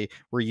that they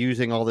were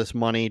using all this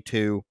money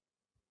to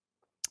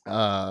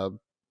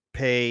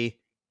pay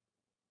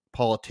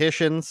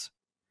politicians.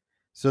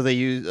 So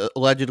they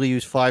allegedly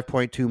use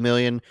 $5.2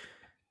 million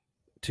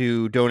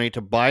to donate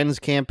to Biden's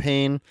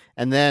campaign,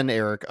 and then,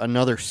 Eric,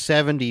 another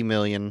 $70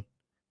 million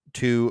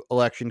to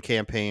election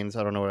campaigns.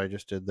 I don't know what I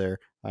just did there.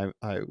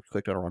 I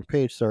clicked on the wrong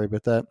page. Sorry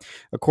about that.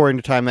 According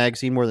to Time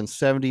Magazine, more than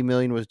 $70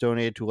 million was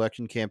donated to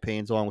election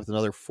campaigns, along with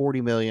another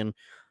 $40 million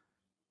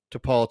to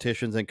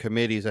politicians and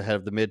committees ahead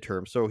of the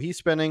midterm. So he's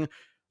spending,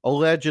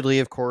 allegedly,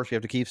 of course, we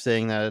have to keep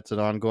saying that it's an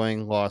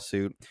ongoing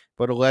lawsuit,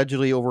 but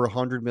allegedly over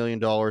 $100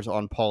 million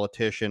on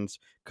politicians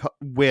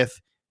with,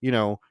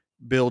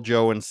 Bill,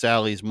 Joe, and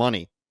Sally's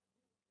money.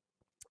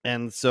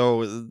 And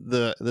so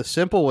the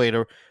simple way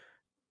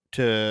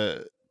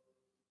to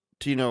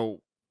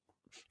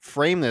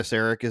frame this,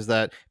 Eric, is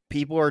that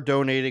people are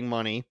donating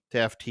money to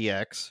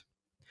FTX.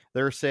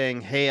 They're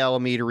saying, hey,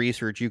 Alameda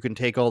Research, you can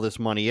take all this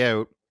money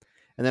out.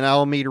 And then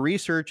Alameda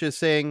Research is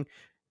saying,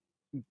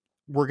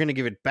 we're going to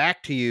give it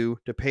back to you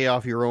to pay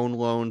off your own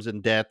loans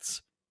and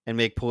debts and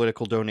make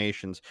political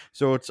donations.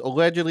 So it's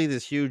allegedly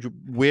this huge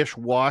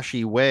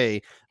wish-washy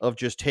way of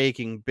just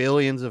taking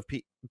billions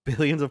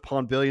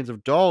upon billions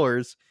of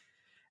dollars,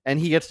 and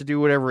he gets to do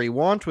whatever he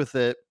wants with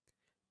it.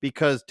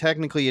 because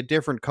technically a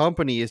different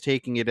company is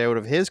taking it out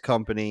of his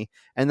company,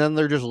 and then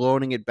they're just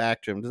loaning it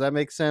back to him. Does that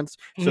make sense?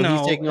 So he's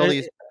No, taking all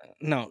these.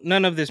 no,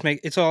 none of this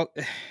it's all.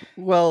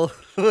 Well,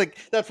 like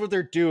that's what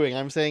they're doing.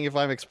 I'm saying if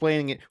I'm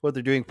explaining it, what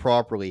they're doing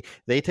properly,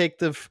 they take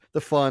the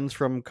funds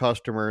from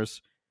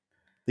customers.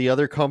 The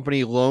other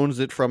company loans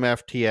it from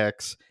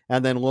FTX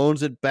and then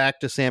loans it back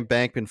to Sam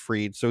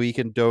Bankman-Fried so he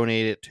can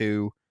donate it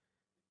to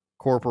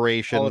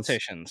corporations,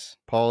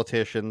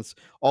 politicians.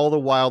 All the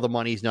while, the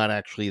money's not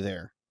actually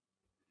there.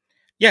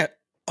 Yeah.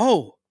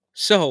 Oh,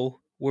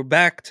 so we're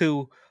back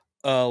to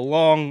a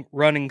long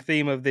running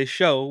theme of this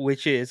show,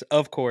 which is,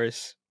 of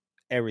course,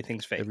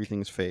 everything's fake.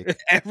 Everything's fake.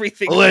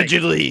 Everything's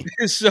allegedly.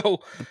 Fake. So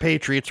the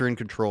Patriots are in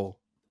control.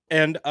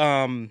 And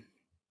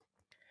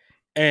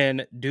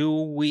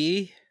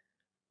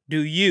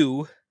do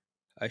you,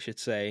 I should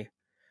say,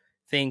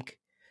 think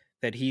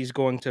that he's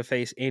going to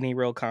face any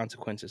real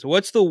consequences?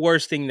 What's the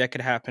worst thing that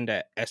could happen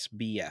to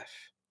SBF,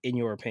 in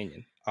your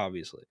opinion?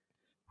 Obviously,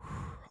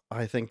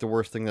 I think the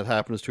worst thing that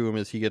happens to him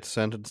is he gets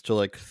sentenced to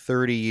like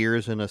 30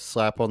 years in a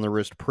slap on the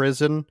wrist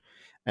prison,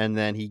 and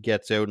then he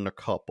gets out in a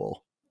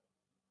couple.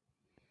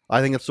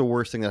 I think it's the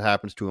worst thing that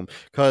happens to him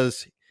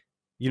because,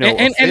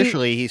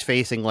 officially he's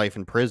facing life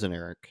in prison,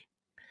 Eric.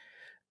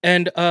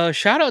 And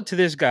shout out to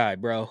this guy,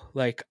 bro.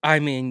 Like, I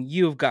mean,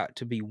 you've got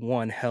to be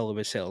one hell of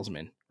a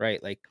salesman,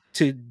 right? Like,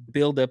 to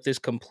build up this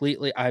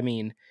completely. I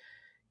mean,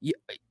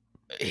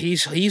 he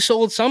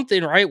sold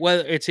something, right?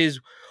 Whether it's his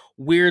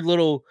weird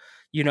little,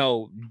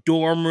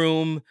 dorm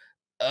room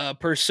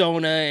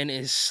persona and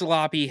his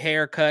sloppy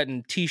haircut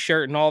and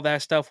t-shirt and all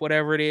that stuff,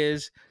 whatever it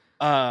is.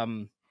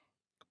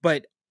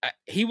 But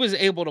he was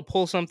able to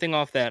pull something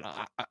off that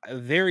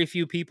very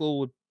few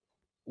people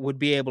would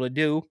be able to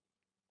do.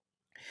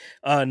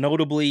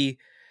 Notably,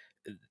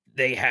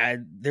 they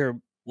had their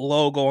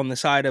logo on the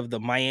side of the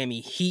Miami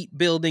Heat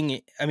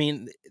building. I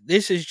mean,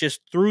 this is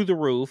just through the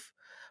roof,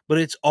 but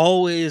it's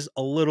always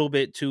a little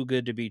bit too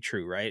good to be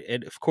true, right?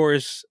 It of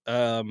course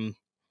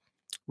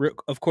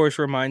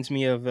reminds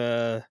me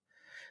of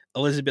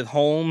Elizabeth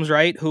Holmes,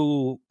 right?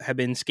 Who had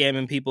been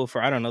scamming people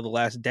for, I don't know, the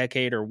last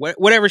decade or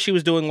whatever she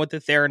was doing with the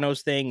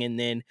Theranos thing. And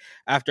then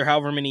after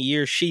however many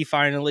years, she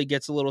finally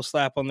gets a little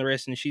slap on the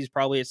wrist and she's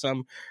probably at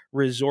some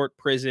resort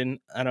prison.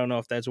 I don't know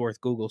if that's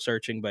worth Google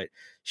searching, but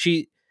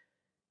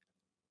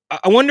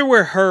I wonder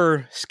where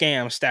her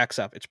scam stacks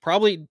up. It's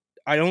probably,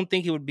 I don't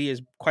think it would be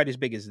quite as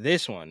big as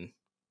this one.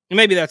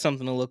 Maybe that's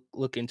something to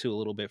look into a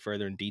little bit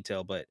further in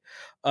detail. But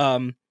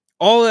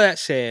all of that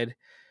said,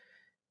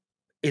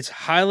 it's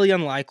highly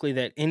unlikely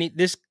that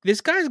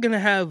this guy's gonna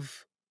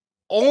have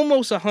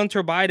almost a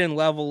Hunter Biden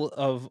level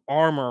of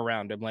armor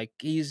around him. Like,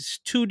 he's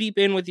too deep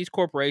in with these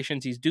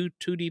corporations, he's too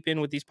deep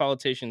in with these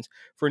politicians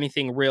for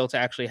anything real to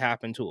actually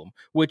happen to him.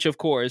 Which, of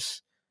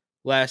course,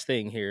 last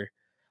thing here,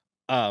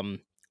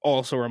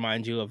 also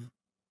reminds you of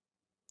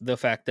the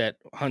fact that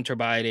Hunter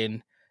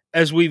Biden,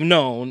 as we've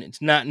known,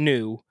 it's not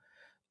new,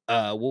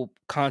 will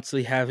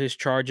constantly have his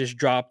charges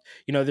dropped.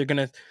 They're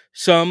gonna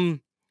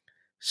some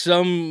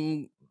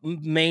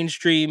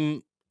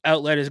mainstream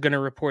outlet is going to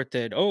report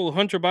that,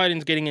 Hunter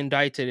Biden's getting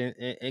indicted,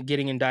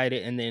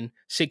 and then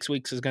 6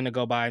 weeks is going to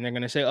go by and they're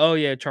going to say, oh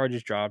yeah,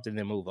 charges dropped, and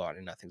then move on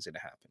and nothing's going to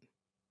happen.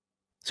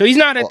 So he's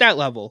not at that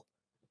level.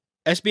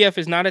 SBF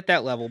is not at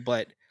that level,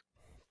 but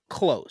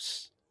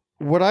close.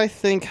 What I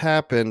think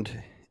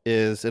happened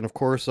is, and of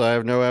course I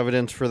have no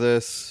evidence for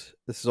this,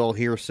 this is all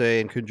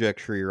hearsay and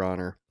conjecture, Your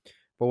Honor,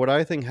 but what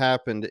I think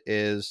happened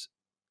is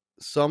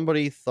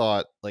somebody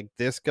thought, like,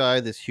 this guy,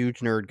 this huge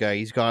nerd guy,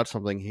 he's got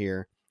something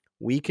here.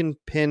 We can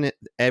pin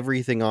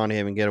everything on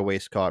him and get away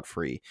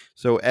scot-free.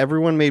 So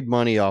everyone made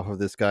money off of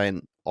this guy,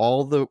 and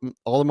all the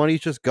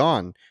money's just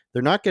gone.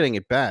 They're not getting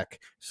it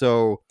back.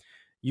 So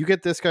you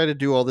get this guy to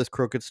do all this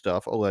crooked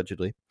stuff,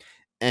 allegedly,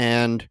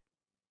 and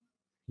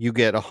you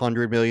get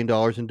 $100 million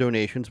in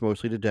donations,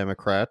 mostly to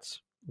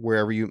Democrats,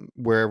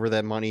 wherever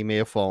that money may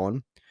have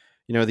fallen.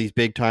 These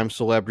big time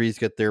celebrities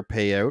get their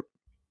payout,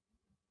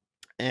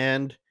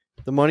 and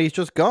the money's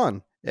just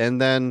gone.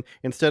 And then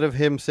instead of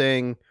him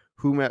saying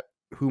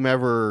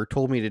whomever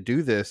told me to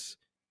do this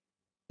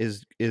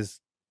is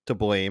to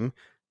blame,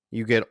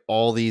 you get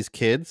all these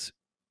kids.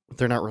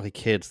 They're not really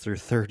kids, they're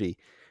 30.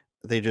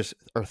 They just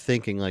are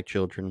thinking like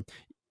children.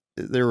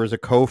 There was a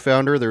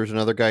co-founder, there was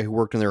another guy who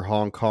worked in their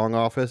Hong Kong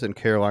office, and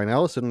Caroline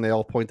Ellison, and they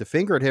all point the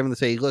finger at him and they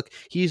say, look,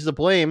 he's the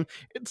blame.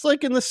 It's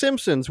like in The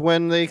Simpsons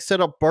when they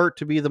set up Bart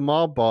to be the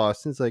mob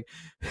boss. It's like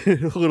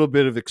a little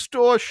bit of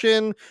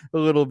extortion, a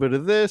little bit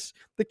of this.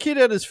 The kid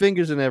had his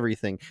fingers in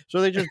everything.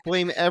 So they just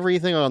blame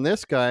everything on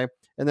this guy,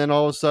 and then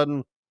all of a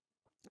sudden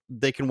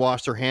they can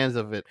wash their hands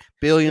of it.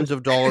 Billions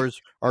of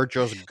dollars are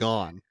just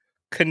gone.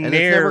 Canary and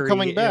it's never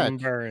coming back.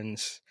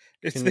 Burns.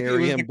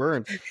 Canary and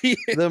Burns.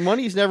 The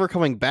money's never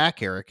coming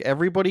back, Eric.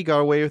 Everybody got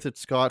away with it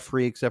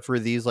scot-free except for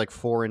these like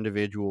 4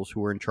 individuals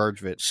who were in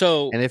charge of it.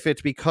 So, and if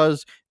it's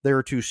because they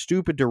were too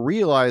stupid to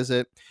realize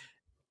it,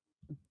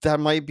 that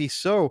might be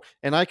so.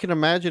 And I can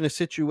imagine a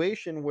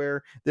situation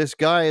where this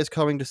guy is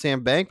coming to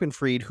Sam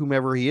Bankman-Fried,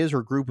 whomever he is,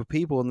 or group of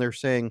people, and they're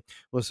saying,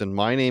 listen,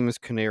 my name is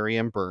Canary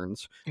M.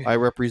 Burns. I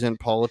represent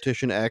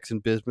politician X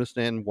and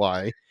businessman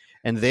Y,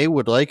 and they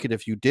would like it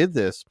if you did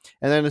this.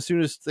 And then as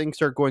soon as things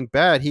start going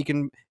bad,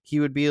 he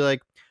would be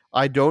like,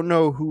 I don't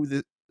know who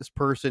this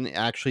person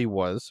actually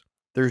was.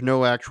 There's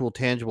no actual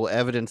tangible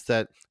evidence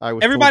that I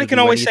was told Everybody to can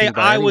do always say anything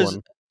by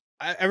anyone.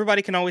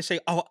 everybody can always say,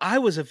 "Oh, I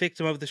was a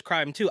victim of this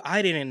crime too.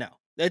 I didn't know."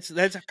 That's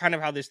kind of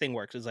how this thing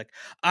works. It's like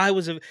I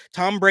was a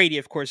Tom Brady,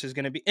 of course, is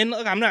going to be. And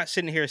look, I'm not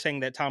sitting here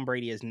saying that Tom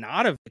Brady is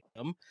not a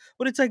victim,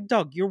 but it's like,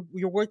 Doug, you're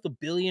worth $1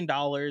 billion.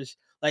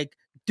 Like,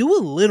 do a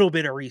little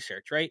bit of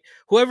research, right?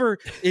 Whoever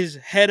is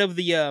head of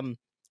the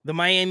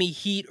Miami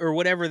Heat or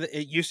whatever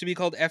it used to be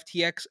called,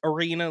 FTX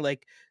Arena,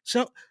 like,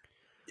 so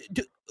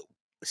d-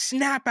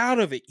 snap out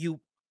of it, you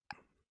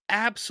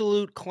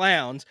absolute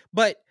clowns.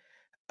 But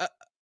uh,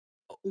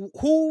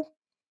 who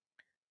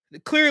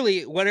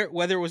clearly, whether it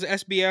was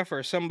SBF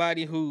or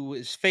somebody who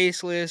is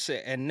faceless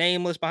and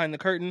nameless behind the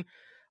curtain,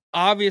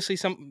 obviously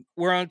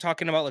we're on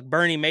talking about like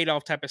Bernie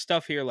Madoff type of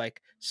stuff here.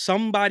 Like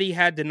somebody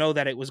had to know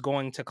that it was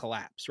going to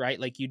collapse, right?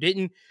 Like you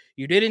didn't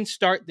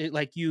start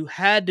like you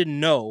had to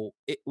know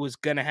it was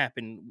gonna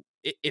happen.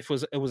 If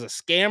it was a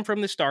scam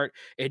from the start,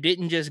 it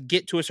didn't just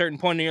get to a certain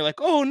point and you're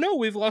like, oh no,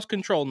 we've lost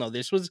control. No,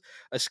 this was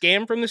a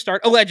scam from the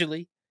start,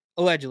 allegedly.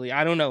 Allegedly,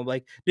 I don't know.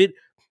 Like,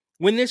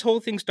 when this whole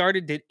thing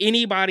started, did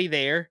anybody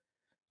there?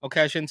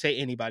 Okay, I shouldn't say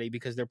anybody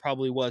because there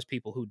probably were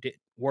people who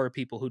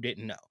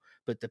didn't know.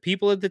 But the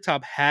people at the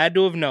top had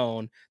to have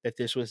known that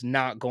this was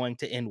not going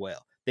to end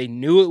well. They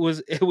knew it was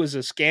a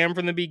scam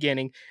from the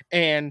beginning,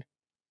 and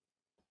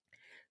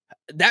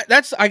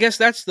that's I guess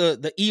that's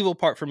the evil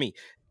part for me.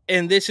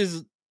 And this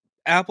is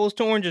apples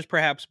to oranges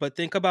perhaps, but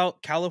think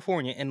about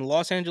California and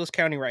Los Angeles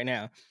County right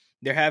now.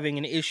 They're having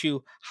an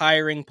issue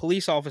hiring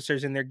police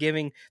officers, and they're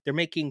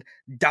making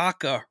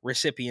DACA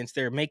recipients.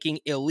 They're making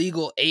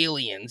illegal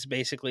aliens,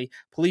 basically,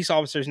 police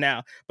officers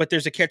now. But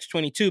there's a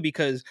catch-22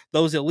 because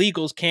those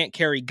illegals can't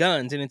carry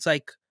guns. And it's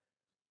like,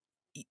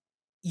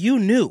 you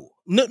knew.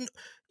 No,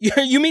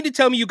 you mean to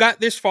tell me you got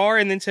this far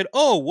and then said,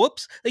 "Oh,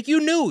 whoops!" Like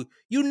you knew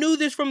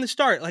this from the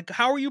start. Like,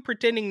 how are you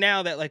pretending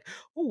now that like,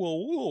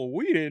 oh, well,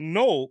 we didn't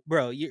know,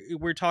 bro?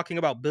 We're talking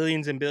about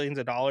billions and billions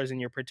of dollars,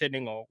 and you're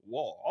pretending, oh,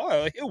 well,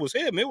 it was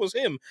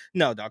him.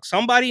 No, dog,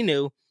 somebody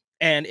knew.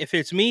 And if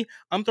it's me,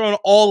 I'm throwing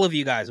all of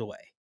you guys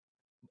away.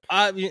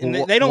 And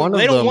Well, they don't one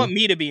they of don't want them,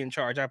 me to be in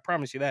charge. I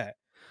promise you that.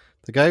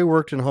 the guy who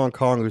worked in Hong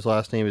Kong, whose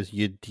last name is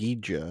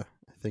Yadija,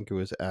 I think it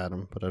was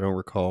Adam, but I don't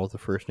recall the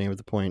first name at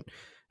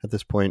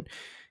this point.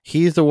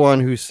 He's the one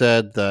who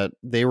said that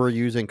they were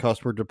using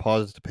customer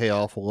deposits to pay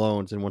off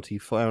loans, and once he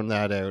found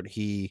that out,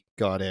 he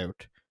got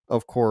out.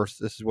 Of course,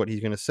 this is what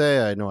he's going to say.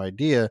 I had no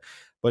idea,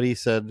 but he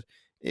said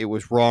it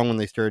was wrong when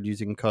they started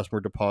using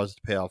customer deposits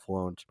to pay off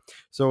loans.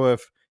 So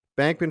if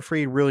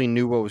Bankman-Fried really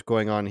knew what was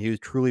going on, he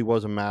truly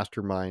was a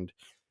mastermind,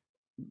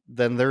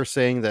 then they're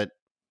saying that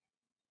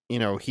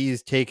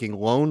he's taking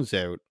loans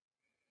out.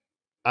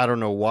 I don't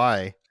know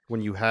why.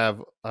 When you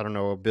have, I don't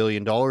know, $1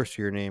 billion to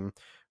your name,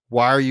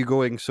 why are you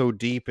going so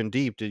deep and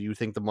deep? Did you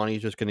think the money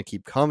is just going to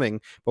keep coming?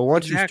 But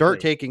once you start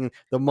Exactly. taking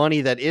the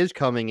money that is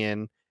coming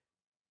in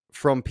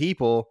from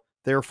people,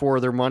 therefore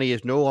their money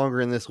is no longer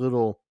in this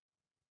little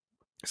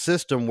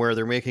system where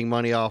they're making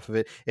money off of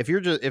it. If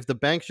the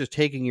bank's just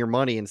taking your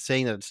money and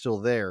saying that it's still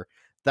there,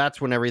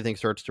 that's when everything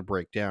starts to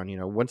break down.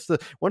 Once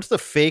the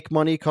fake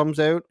money comes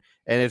out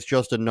and it's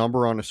just a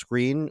number on a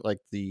screen, like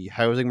the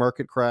housing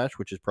market crash,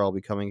 which is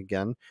probably coming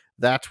again,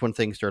 that's when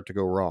things start to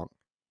go wrong.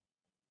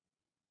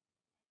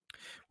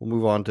 We'll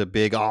move on to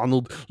Big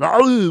Arnold.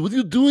 Oh, what are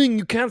you doing?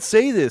 You can't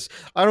say this.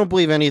 I don't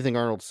believe anything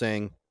Arnold's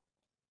saying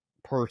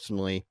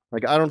personally.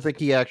 Like, I don't think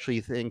he actually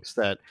thinks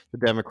that the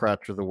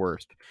Democrats are the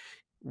worst.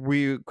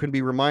 We can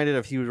be reminded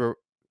if he was a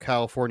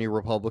California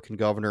Republican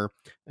governor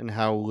and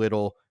how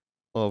little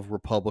of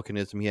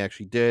republicanism he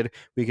actually did.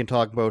 We can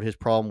talk about his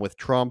problem with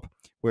Trump,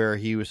 where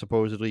he was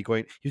supposedly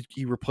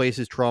he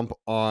replaces Trump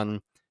on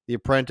The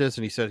Apprentice,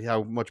 and he said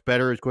how much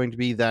better it's going to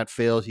be. That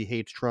fails. He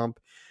hates Trump.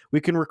 We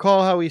can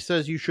recall how he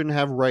says you shouldn't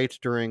have rights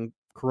during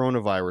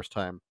coronavirus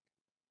time.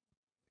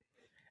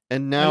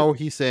 And I'm now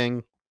he's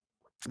saying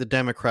the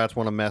Democrats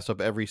want to mess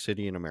up every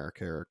city in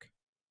America, Eric.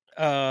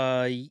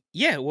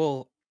 Yeah,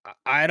 well,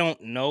 I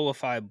don't know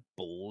if I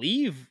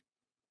believe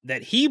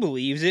that he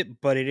believes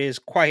it, but it is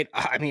quite,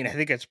 I mean, I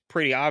think it's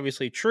pretty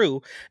obviously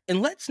true.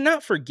 And let's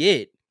not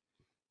forget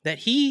that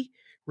he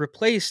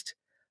replaced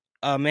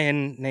a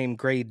man named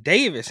Gray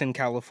Davis in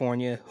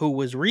California who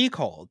was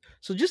recalled.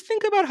 So just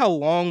think about how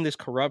long this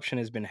corruption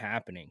has been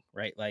happening,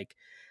 right? Like,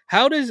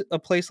 how does a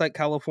place like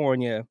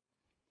California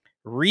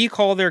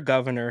recall their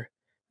governor?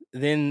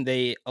 Then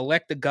they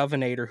elect the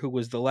governor who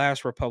was the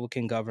last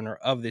Republican governor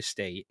of this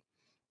state,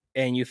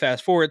 and you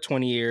fast forward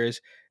 20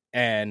 years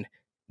and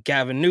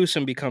Gavin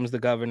Newsom becomes the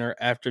governor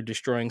after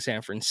destroying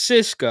San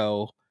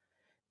Francisco,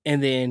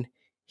 and then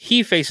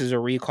he faces a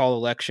recall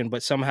election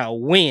but somehow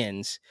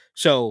wins.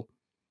 So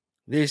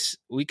this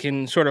we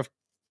can sort of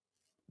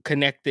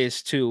connect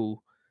this to,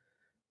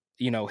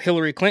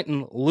 Hillary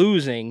Clinton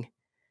losing.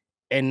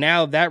 And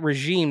now that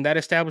regime, that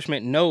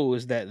establishment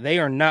knows that they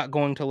are not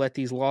going to let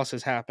these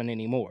losses happen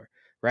anymore.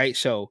 Right.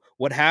 So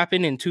what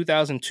happened in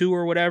 2002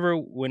 or whatever,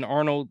 when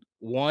Arnold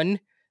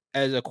won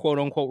as a quote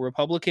unquote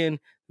Republican,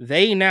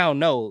 they now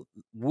know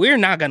we're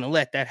not going to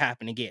let that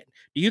happen again.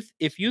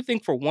 If you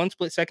think for one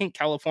split second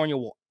California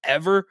will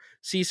ever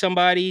see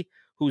somebody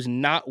who's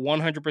not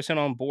 100%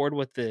 on board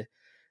with the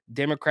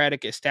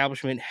Democratic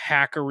establishment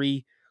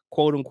hackery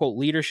quote unquote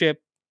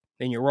leadership,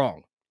 then you're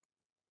wrong.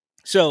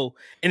 So,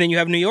 and then you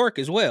have New York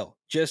as well.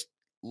 Just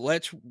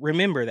let's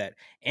remember that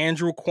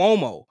Andrew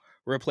Cuomo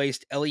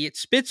replaced Elliot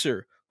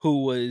Spitzer,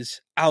 who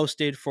was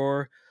ousted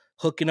for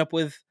hooking up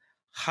with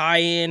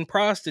high-end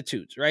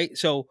prostitutes, right?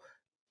 So,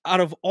 out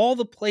of all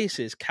the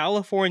places,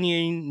 California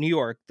and New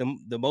York,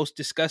 the most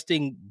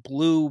disgusting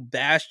blue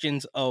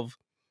bastions of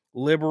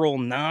liberal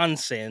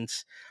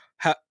nonsense,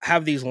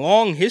 have these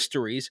long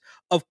histories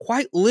of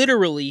quite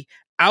literally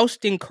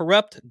ousting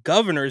corrupt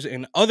governors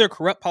and other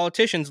corrupt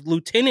politicians.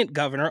 Lieutenant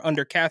governor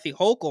under Kathy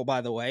Hochul, by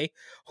the way,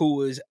 who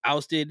was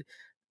ousted.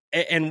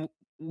 And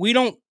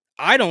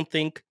I don't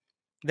think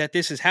that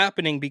this is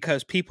happening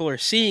because people are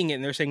seeing it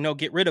and they're saying, no,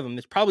 get rid of him.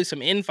 There's probably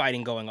some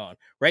infighting going on,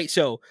 right?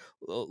 So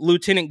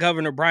Lieutenant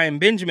Governor Brian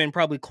Benjamin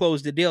probably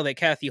closed the deal that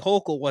Kathy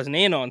Hochul wasn't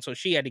in on, so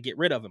she had to get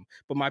rid of him.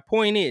 But my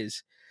point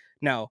is,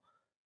 now,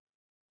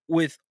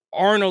 with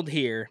Arnold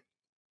here,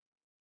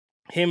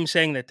 him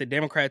saying that the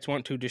Democrats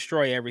want to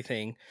destroy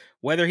everything,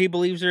 whether he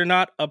believes it or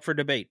not, up for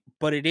debate.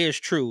 But it is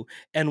true.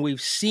 And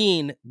we've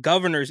seen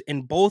governors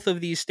in both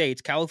of these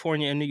states,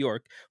 California and New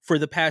York, for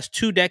the past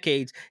 2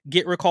 decades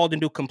get recalled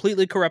and do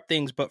completely corrupt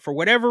things. But for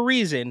whatever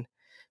reason,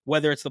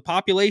 whether it's the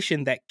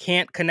population that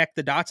can't connect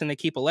the dots and they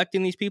keep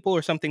electing these people,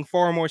 or something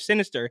far more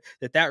sinister,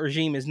 that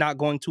regime is not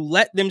going to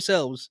let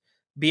themselves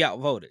be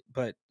outvoted.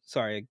 But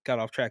sorry, I got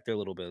off track there a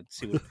little bit. Let's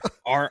see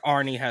what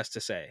Arnie has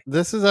to say.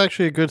 This is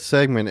actually a good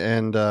segment,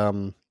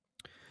 and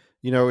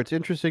it's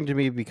interesting to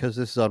me because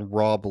this is on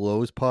Rob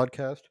Lowe's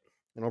podcast,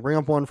 and I'll bring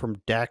up one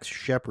from Dax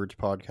Shepard's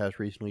podcast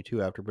recently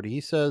too. But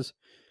he says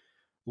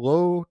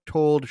Lowe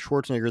told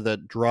Schwarzenegger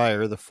that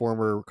Dreyer, the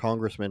former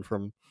congressman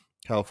from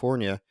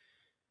California,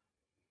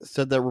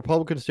 said that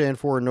Republicans stand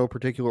for, in no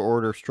particular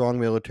order, strong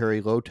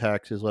military, low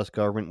taxes, less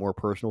government, more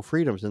personal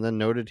freedoms, and then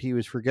noted he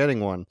was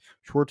forgetting one.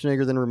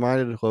 Schwarzenegger then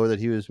reminded Lowe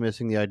that he was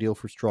missing the ideal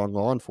for strong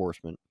law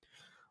enforcement.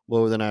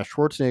 Lowe then asked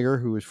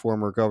Schwarzenegger, who is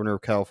former governor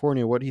of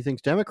California, what he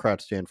thinks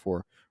Democrats stand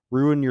for.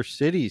 Ruin your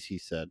cities, he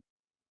said.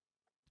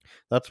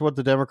 That's what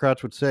the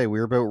Democrats would say.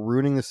 We're about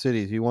ruining the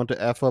cities. We want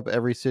to F up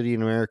every city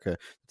in America.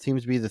 It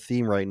seems to be the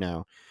theme right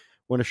now.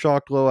 When a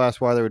shocked Lowe asked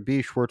why that would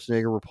be,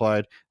 Schwarzenegger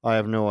replied, I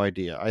have no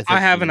idea. I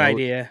have an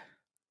idea.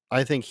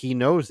 I think he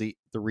knows the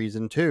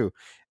reason too.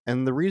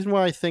 And the reason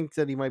why I think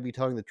that he might be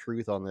telling the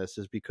truth on this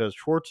is because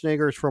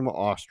Schwarzenegger is from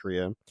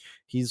Austria.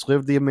 He's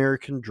lived the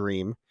American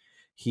dream.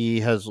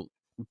 He has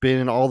been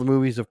in all the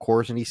movies, of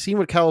course, and he's seen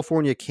what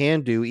California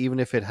can do, even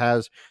if it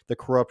has the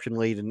corruption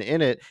laden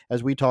in it.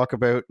 As we talk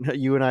about,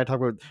 you and I talk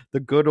about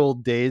the good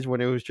old days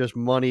when it was just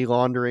money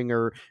laundering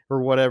or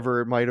whatever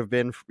it might have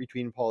been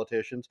between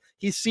politicians.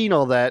 He's seen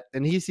all that,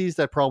 and he sees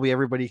that probably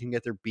everybody can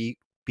get their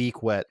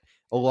beak wet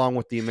along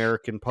with the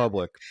American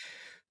public.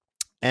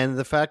 And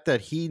the fact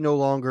that he no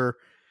longer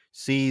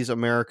sees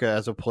America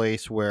as a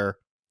place where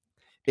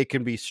it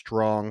can be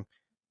strong.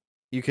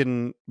 You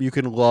can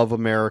love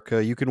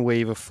America. You can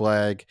wave a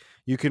flag.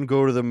 You can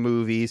go to the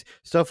movies.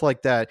 Stuff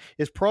like that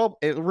is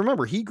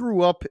remember, he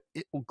grew up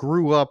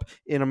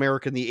in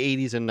America in the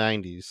 80s and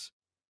 90s.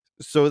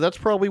 So that's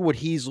probably what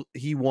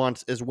he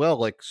wants as well,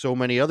 like so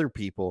many other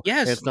people.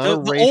 Yes, and it's not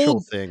a racial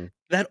thing.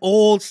 That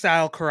old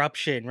style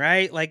corruption,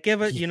 right? Like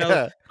give it,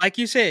 like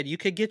you said, you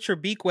could get your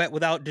beak wet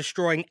without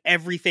destroying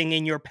everything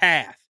in your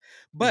path.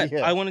 But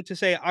I wanted to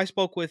say, I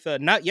spoke with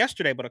not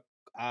yesterday, but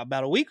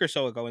about a week or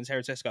so ago in San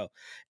Francisco,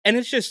 and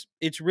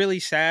it's really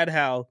sad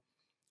how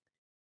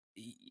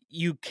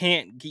you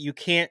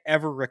can't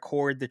ever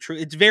record the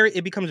truth.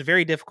 It becomes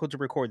very difficult to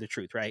record the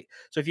truth, right?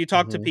 So if you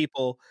talk to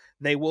people,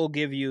 they will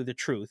give you the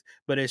truth,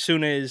 but as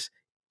soon as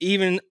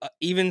even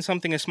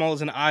something as small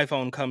as an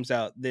iPhone comes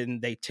out, then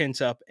they tense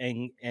up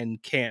and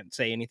can't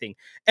say anything.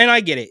 And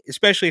I get it,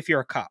 especially if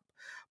you're a cop.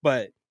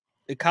 But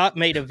the cop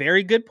made a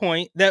very good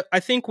point that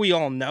I think we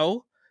all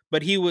know,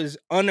 but he was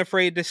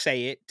unafraid to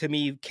say it to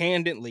me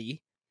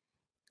candidly,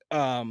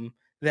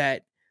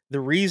 that the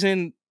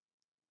reason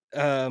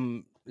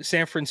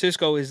San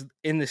Francisco is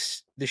in the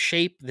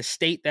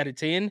state that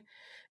it's in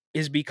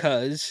is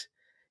because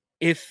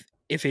if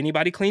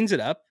anybody cleans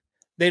it up,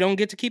 they don't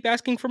get to keep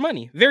asking for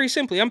money. Very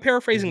simply, I'm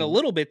paraphrasing a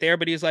little bit there,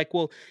 but he's like,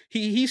 well,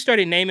 he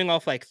started naming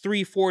off like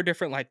 3-4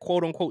 different like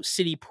quote unquote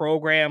city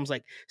programs,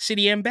 like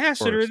city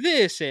ambassador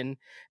this, and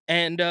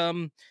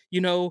and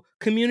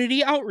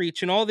community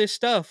outreach and all this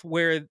stuff,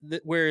 where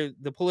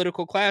the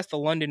political class, the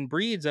London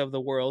Breeds of the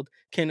world,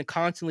 can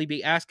constantly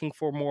be asking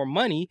for more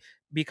money,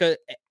 because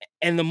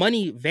and the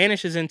money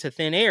vanishes into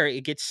thin air.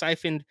 It gets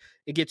siphoned,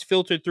 it gets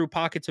filtered through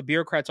pockets of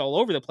bureaucrats all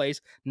over the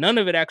place. None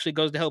of it actually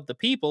goes to help the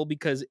people,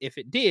 because if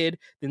it did,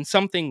 then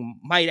something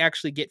might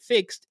actually get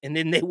fixed, and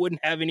then they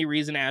wouldn't have any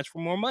reason to ask for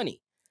more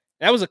money.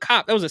 That was a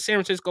cop. That was a San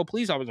Francisco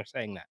police officer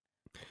saying that.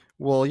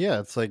 Well, yeah,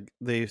 it's like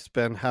they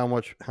spend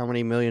how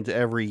many millions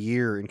every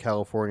year in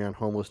California on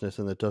homelessness,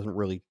 and it doesn't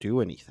really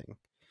do anything.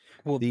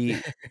 Well,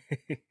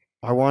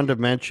 I wanted to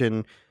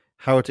mention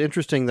how it's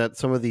interesting that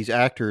some of these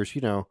actors,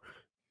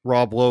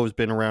 Rob Lowe's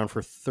been around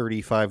for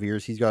 35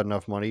 years. He's got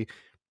enough money.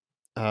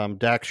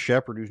 Dax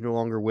Shepard, who's no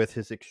longer with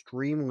his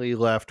extremely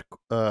left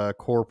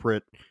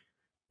corporate,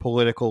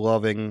 political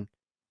loving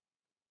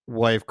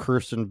wife,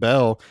 Kirsten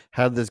Bell,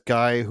 had this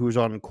guy who's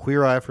on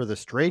Queer Eye for the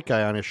Straight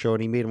Guy on his show,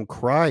 and he made him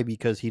cry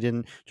because he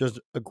didn't just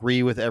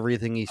agree with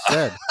everything he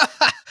said.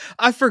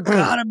 I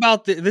forgot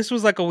about this. This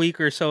was like a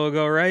week or so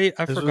ago, right?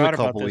 This was a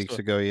couple weeks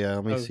ago. Yeah,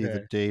 let me see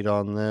the date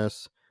on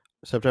this.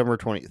 September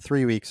 20,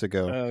 3 weeks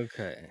ago.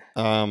 Okay.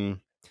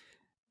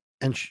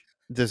 And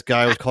this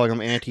guy was calling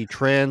him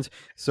anti-trans.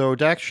 So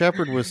Dax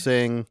Shepard was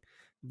saying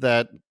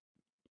that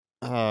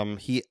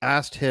he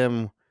asked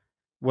him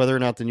whether or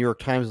not the New York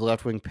Times is a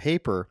left-wing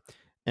paper,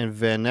 and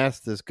Van Ness,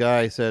 this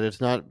guy, said it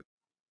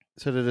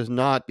is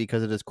not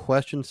because it has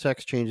questioned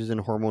sex changes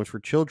and hormones for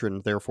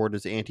children. Therefore, it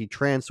is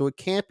anti-trans, so it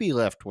can't be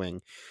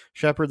left-wing.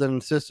 Shepard then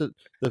insisted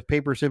the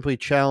paper simply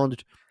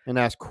challenged and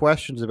asked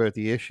questions about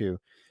the issue.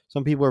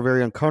 Some people are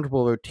very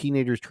uncomfortable about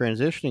teenagers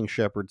transitioning,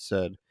 Shepard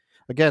said.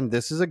 Again,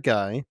 this is a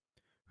guy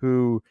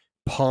who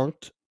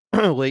punked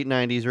late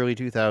 90s, early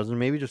 2000s,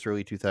 maybe just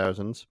early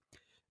 2000s,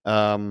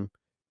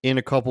 in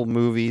a couple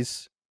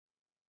movies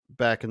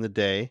back in the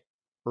day,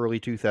 early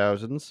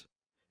 2000s.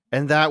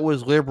 And that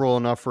was liberal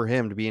enough for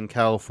him to be in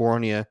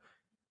California,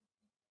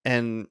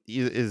 and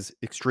is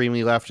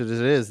extremely leftist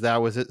as it is.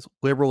 That was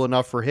liberal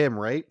enough for him,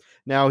 right?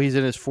 Now he's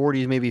in his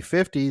 40s, maybe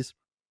 50s,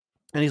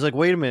 and he's like,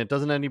 wait a minute,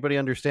 doesn't anybody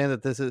understand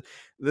that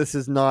this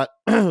is not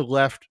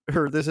left,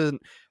 or this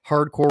isn't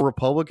hardcore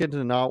Republican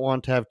to not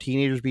want to have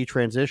teenagers be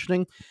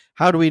transitioning?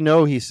 How do we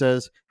know, he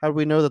says, how do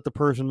we know that the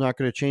person's not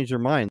going to change their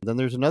mind? Then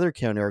there's another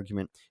counter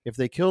argument. If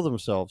they kill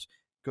themselves,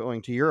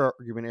 going to your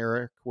argument,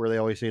 Eric, where they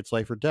always say it's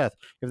life or death.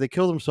 If they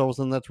kill themselves,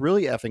 then that's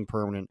really effing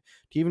permanent.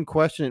 To even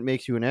question it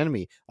makes you an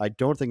enemy. I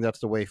don't think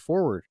that's the way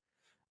forward.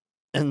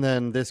 And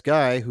then this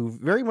guy, who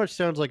very much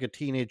sounds like a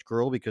teenage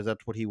girl, because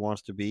that's what he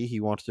wants to be. He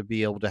wants to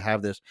be able to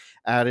have this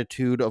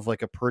attitude of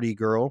like a pretty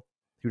girl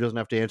who doesn't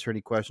have to answer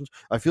any questions.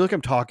 I feel like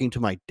I'm talking to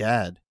my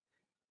dad,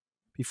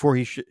 before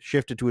he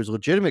shifted to his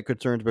legitimate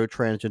concerns about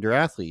transgender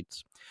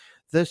athletes.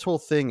 This whole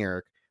thing,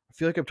 Eric, I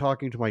feel like I'm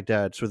talking to my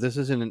dad, so this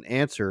isn't an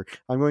answer.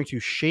 I'm going to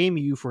shame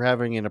you for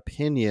having an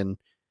opinion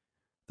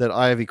that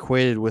I have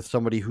equated with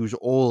somebody who's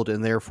old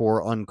and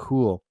therefore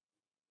uncool.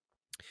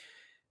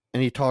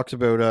 And he talks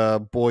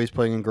about boys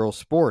playing in girls'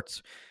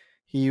 sports.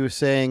 He was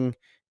saying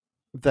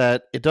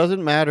that it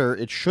doesn't matter,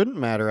 it shouldn't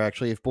matter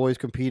actually, if boys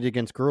compete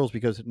against girls,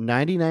 because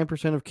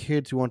 99% of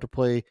kids who want to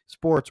play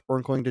sports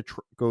aren't going to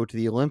go to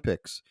the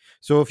Olympics.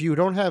 So if you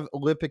don't have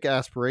Olympic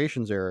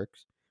aspirations, Eric,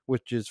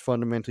 which is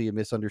fundamentally a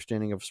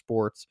misunderstanding of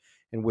sports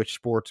and which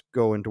sports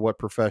go into what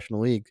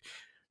professional league,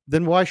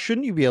 then why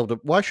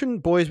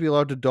shouldn't boys be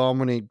allowed to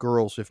dominate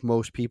girls if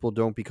most people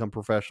don't become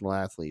professional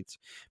athletes?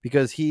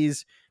 Because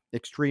he's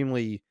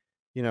extremely,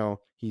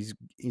 he's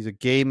a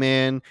gay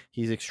man,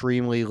 he's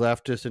extremely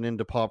leftist and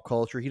into pop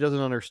culture. He doesn't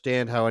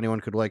understand how anyone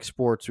could like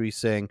sports, so he's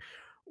saying,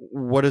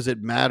 what does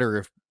it matter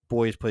if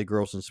boys play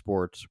girls in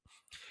sports?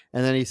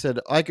 And then he said,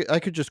 I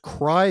could just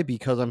cry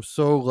because I'm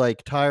so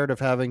tired of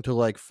having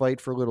to fight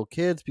for little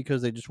kids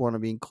because they just want to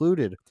be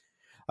included.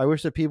 I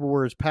wish that people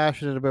were as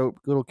passionate about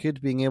little kids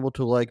being able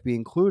to be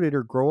included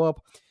or grow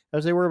up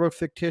as they were about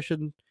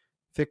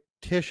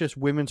fictitious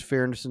women's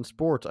fairness in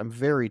sports. I'm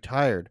very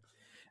tired.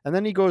 And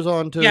then he goes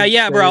on to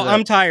yeah, bro.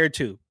 I'm tired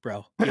too,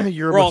 bro.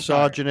 You're a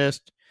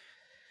misogynist.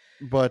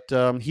 But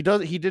he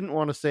didn't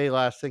want to say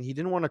last thing. He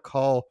didn't want to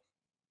call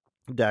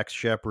Dax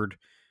Shepard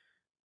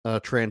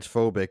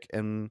transphobic,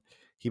 and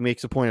he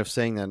makes a point of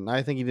saying that. And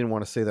I think he didn't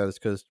want to say that is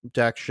because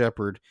Dax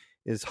Shepard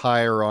is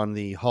higher on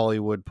the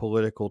Hollywood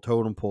political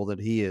totem pole than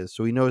he is.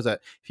 So he knows that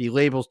if he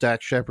labels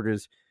Dax Shepard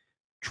as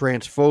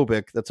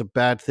transphobic, that's a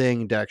bad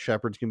thing. Dax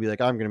Shepard's going to be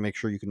like, I'm going to make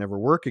sure you can never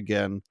work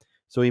again.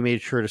 So he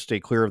made sure to stay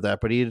clear of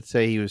that. But he did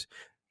say he was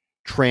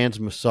trans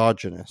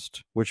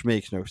misogynist, which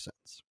makes no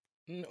sense.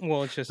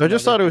 Well, it's just. So I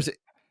just thought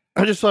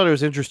it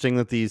was interesting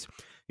that these,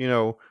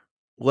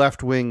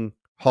 left-wing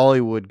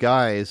Hollywood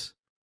guys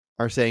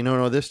are saying,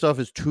 no, this stuff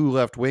is too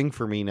left-wing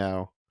for me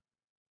now.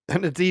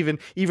 And it's even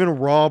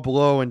Rob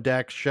Lowe and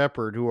Dax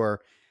Shepard, who are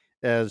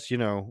as,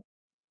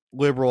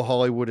 liberal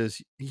Hollywood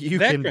as you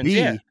Veterans, can be.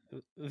 Yeah.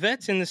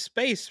 Vets in the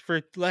space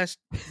for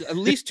at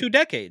least 2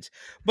 decades.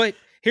 But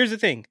here's the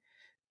thing,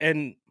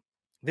 and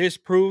this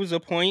proves a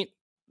point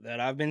that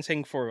I've been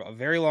saying for a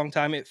very long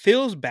time. It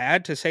feels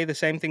bad to say the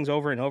same things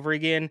over and over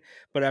again,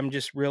 but I'm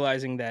just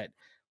realizing that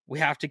we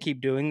have to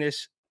keep doing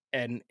this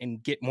and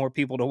get more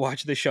people to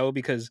watch the show,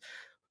 because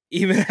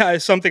even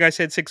as something I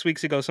said 6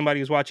 weeks ago, somebody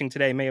who's watching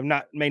today may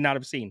not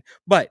have seen.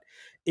 But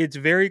it's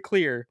very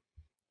clear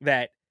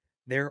that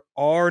there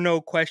are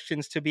no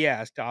questions to be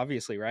asked,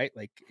 obviously, right?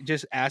 Like,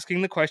 just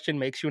asking the question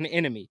makes you an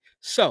enemy.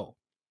 So,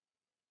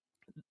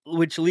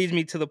 which leads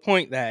me to the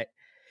point that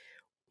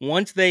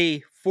once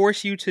they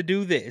force you to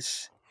do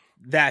this,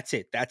 that's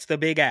it. That's the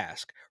big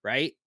ask,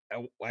 right?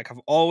 Like I've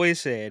always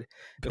said,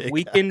 if Big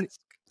we can ass.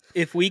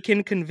 if we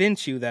can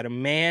convince you that a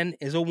man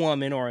is a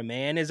woman or a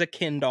man is a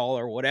Ken doll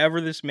or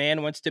whatever this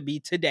man wants to be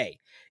today,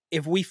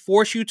 if we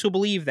force you to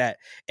believe that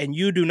and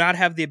you do not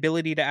have the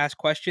ability to ask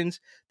questions,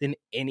 then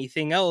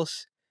anything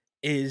else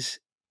is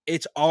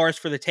it's ours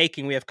for the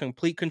taking. We have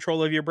complete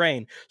control of your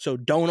brain. So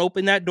don't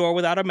open that door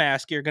without a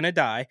mask. You're going to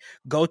die.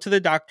 Go to the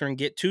doctor and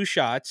get 2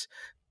 shots.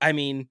 I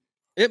mean,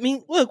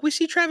 look, we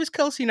see Travis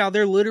Kelce now.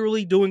 They're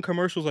literally doing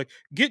commercials like,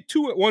 get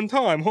 2 at one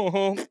time.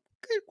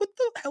 What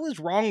the hell is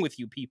wrong with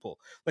you people?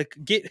 Like,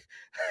 get,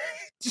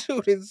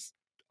 dude, this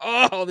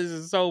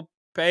is so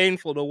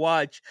painful to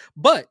watch.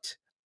 But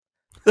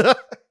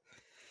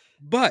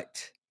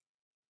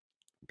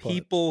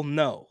people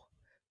know.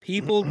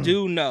 People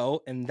do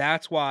know, and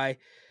that's why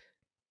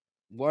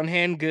one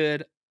hand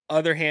good,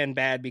 other hand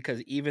bad,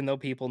 because even though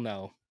people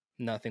know,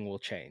 nothing will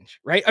change,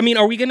 right? I mean,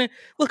 are we gonna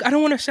look? I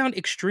don't want to sound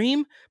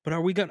extreme, but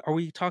are we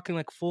talking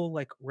like full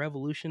like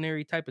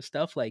revolutionary type of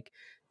stuff? Like,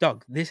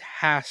 dog, this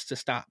has to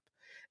stop.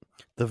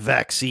 The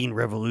vaccine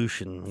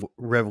revolution,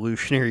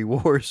 revolutionary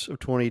wars of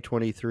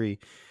 2023.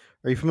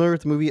 Are you familiar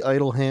with the movie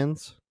Idle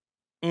Hands?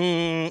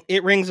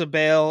 It rings a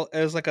bell.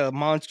 It was like a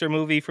monster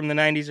movie from the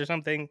 90s or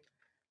something.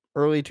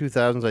 Early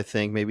 2000s, I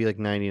think, maybe like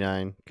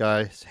 99.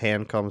 Guy's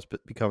hand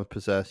becomes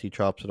possessed. He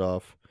chops it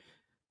off.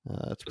 It's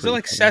Was it pretty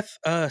like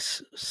funny.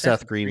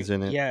 Seth Green's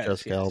in it. Yes,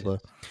 Jessica yes, Alba.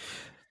 yes.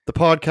 The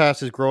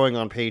podcast is growing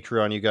on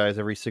Patreon, you guys.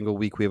 Every single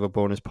week we have a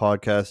bonus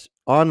podcast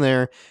on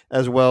there,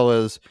 as well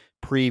as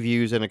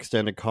previews and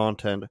extended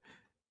content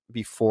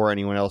before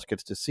anyone else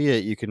gets to see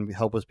it. You can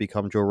help us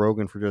become Joe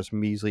Rogan for just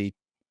measly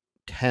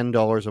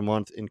 $10 a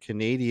month in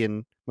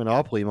Canadian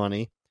Monopoly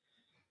money.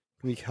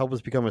 You can help us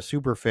become a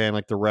super fan,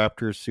 like the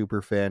Raptors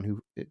super fan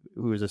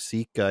who is a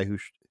Sikh guy who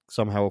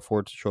somehow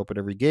affords to show up at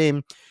every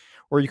game.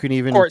 Or you can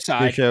even Courtside.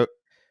 dish out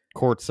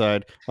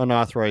courtside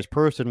unauthorized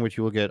person, which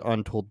you will get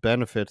untold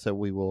benefits that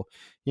we will,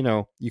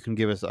 you can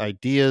give us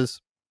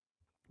ideas.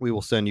 We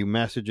will send you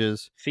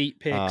messages. Feet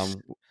pics.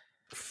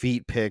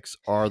 Feet pics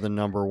are the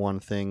number one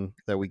thing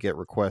that we get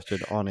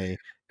requested on I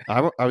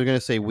was going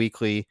to say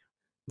weekly,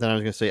 then I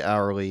was going to say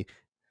hourly.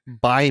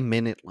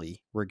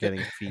 Bi-minutely, we're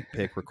getting feet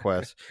pic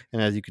requests.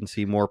 And as you can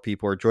see, more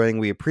people are joining.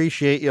 We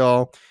appreciate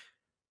y'all.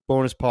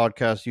 Bonus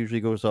podcast usually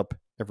goes up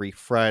every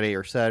Friday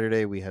or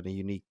Saturday. We had a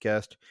unique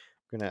guest.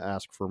 I'm going to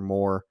ask for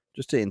more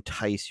just to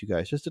entice you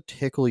guys, just to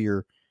tickle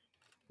your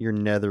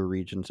nether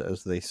regions,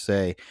 as they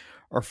say.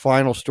 Our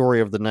final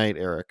story of the night,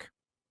 Eric.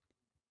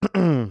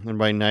 And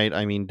by night,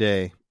 I mean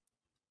day.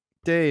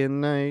 Day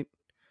and night.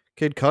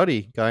 Kid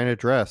Cudi, guy in a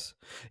dress.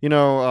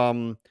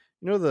 The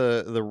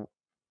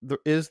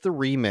is the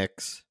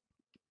remix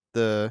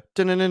the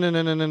is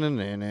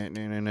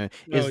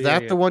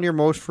that the one you're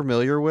most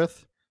familiar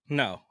with?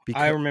 No,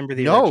 I remember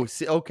the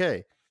original.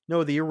 Okay.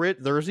 No,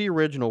 there's the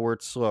original where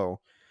it's slow.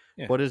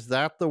 Yeah. But is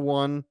that the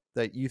one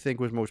that you think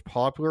was most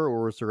popular,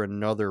 or is there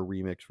another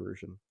remix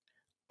version?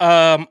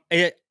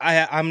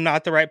 I'm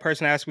not the right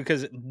person to ask,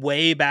 because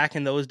way back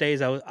in those days,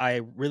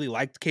 I really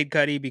liked Kid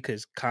Cudi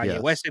because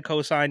Kanye West had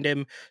co-signed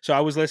him. So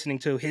I was listening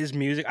to his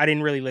music. I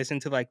didn't really listen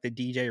to like the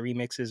DJ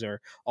remixes or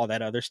all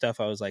that other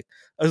stuff. I was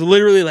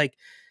literally like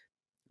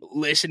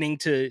listening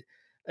to.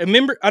 I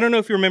don't know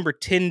if you remember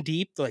 10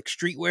 Deep, the like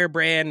streetwear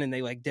brand, and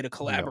they like did a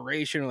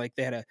collaboration. No. Like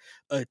they had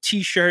a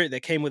T-shirt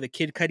that came with a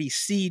Kid Cudi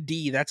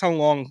CD. That's how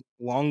long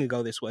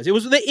ago this was. It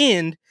was the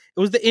end. It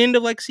was the end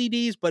of like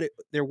CDs, but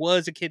there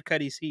was a Kid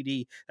Cudi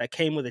CD that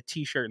came with a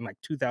T-shirt in like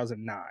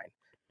 2009.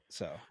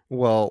 So,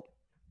 well,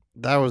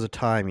 that was a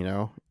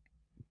time,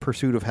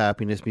 Pursuit of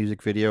Happiness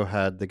music video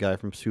had the guy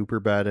from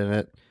Superbad in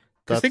it.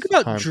 Because think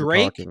about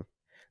Drake,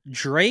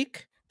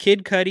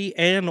 Kid Cudi,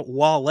 and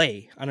Wale.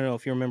 I don't know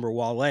if you remember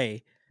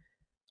Wale.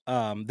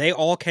 They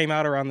all came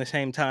out around the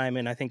same time,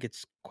 and I think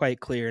it's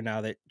quite clear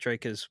now that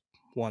Drake has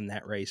won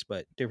that race,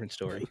 but different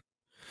story.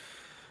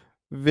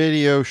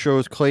 Video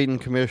shows Clayton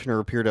Commissioner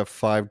appeared to have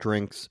 5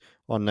 drinks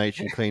on night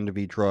she claimed to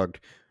be drugged.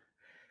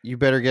 You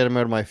better get him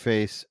out of my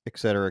face,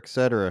 etc.,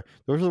 etc.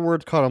 Those are the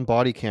words caught on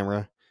body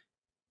camera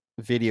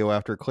video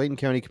after Clayton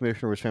County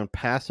Commissioner was found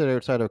passed out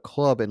outside a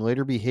club and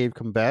later behaved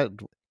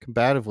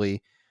combatively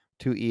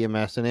to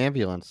EMS and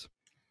ambulance.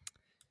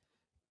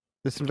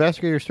 This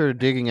investigator started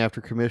digging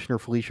after Commissioner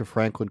Felicia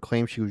Franklin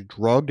claimed she was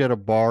drugged at a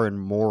bar in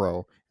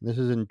Morrow. This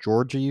is in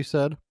Georgia, you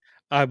said?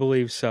 I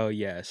believe so,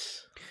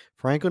 yes.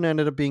 Franklin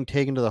ended up being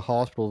taken to the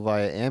hospital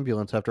via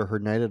ambulance after her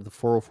night at the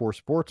 404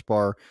 Sports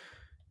Bar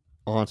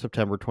on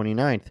September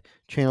 29th.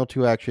 Channel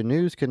 2 Action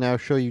News can now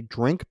show you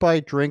drink by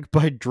drink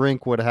by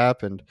drink what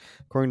happened,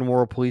 according to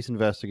Morrill police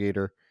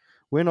investigator.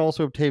 Wynn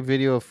also obtained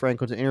video of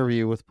Franklin's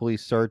interview with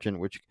police sergeant,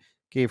 which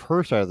gave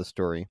her side of the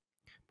story.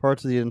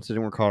 Parts of the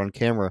incident were caught on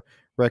camera.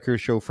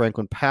 Records show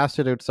Franklin passed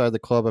it outside the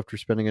club after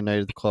spending a night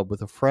at the club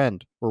with a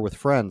friend or with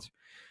friends.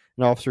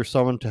 An officer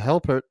summoned to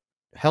help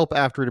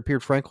after it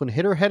appeared Franklin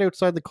hit her head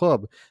outside the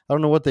club. I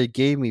don't know what they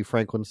gave me,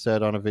 Franklin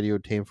said on a video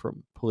obtained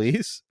from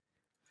police.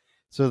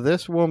 So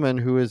this woman,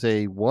 who is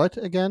a what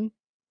again?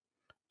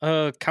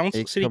 City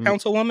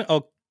councilwoman?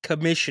 Oh,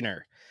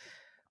 commissioner.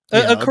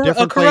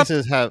 Different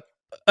places have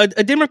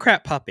a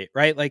Democrat puppet,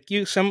 right? Like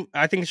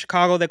I think in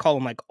Chicago they call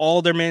them like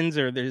aldermans,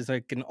 or there's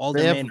like an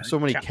alderman. They have so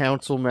many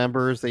council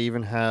members. They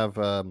even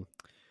have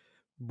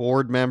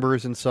board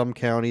members in some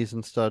counties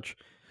and such,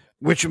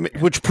 which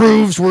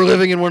proves we're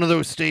living in one of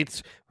those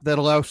states that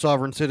allow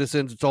sovereign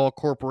citizens. It's all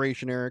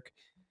corporation, Eric.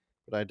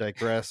 But I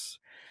digress.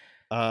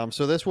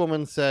 So this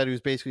woman said,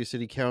 who's basically a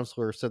city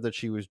councilor, said that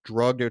she was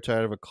drugged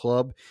outside of a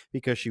club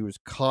because she was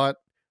caught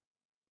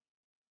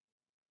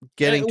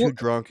getting too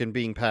drunk and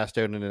being passed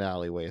out in an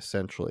alleyway,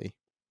 essentially.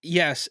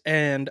 Yes,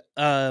 and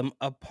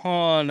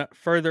upon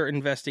further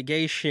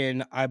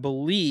investigation, I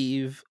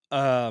believe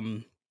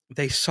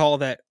they saw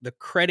that the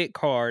credit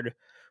card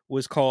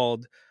was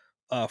called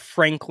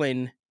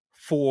Franklin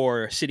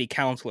for city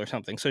council or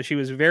something. So she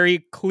was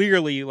very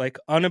clearly, like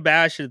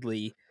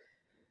unabashedly,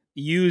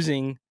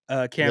 using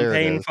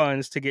campaign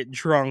funds to get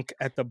drunk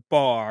at the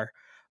bar.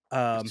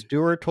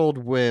 Stewart told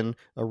Wynn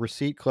a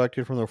receipt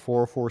collected from the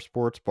 404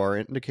 Sports Bar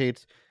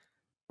indicates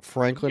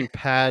Franklin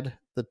paid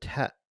the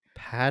tab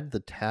at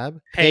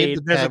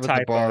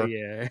the bar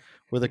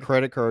with a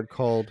credit card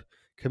called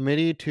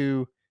Committee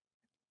to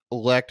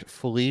Elect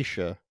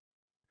Felicia.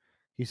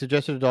 He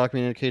suggested a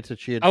document indicates that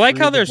she had. I like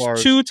how there's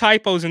two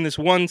typos in this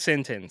one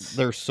sentence.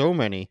 There's so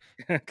many.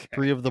 Okay.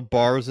 3 of the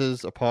bars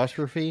is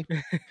apostrophe.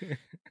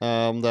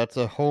 That's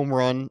a home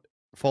run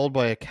followed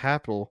by a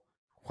capital.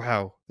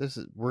 Wow,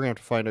 we're gonna have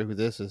to find out who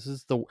this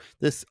is.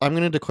 I'm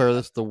gonna declare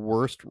this the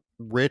worst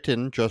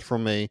written, just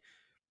from a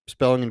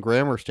spelling and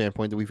grammar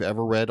standpoint, that we've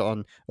ever read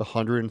on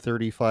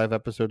 135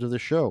 episodes of the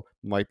show.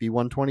 Might be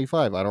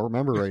 125. I don't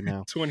remember right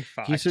now.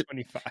 25.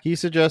 He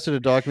suggested a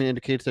document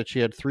indicates that she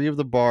had 3 of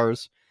the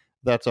bars.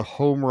 That's a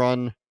home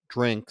run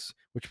drinks,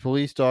 which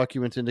police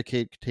documents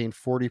indicate contained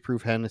 40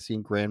 proof Hennessy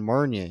and Grand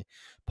Marnier.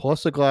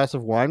 Plus a glass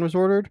of wine was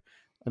ordered.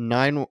 A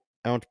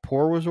 9-ounce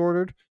pour was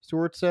ordered,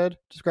 Stewart said,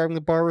 describing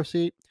the bar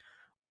receipt.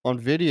 On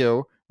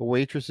video, a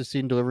waitress is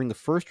seen delivering the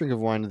first drink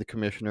of wine to the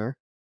commissioner.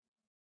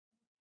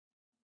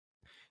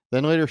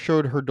 Then later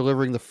showed her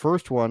delivering the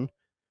first one,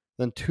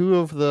 then 2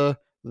 of the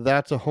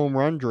that's a home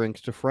run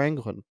drinks to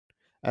Franklin,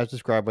 as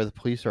described by the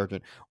police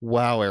sergeant.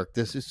 Wow, Eric,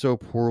 this is so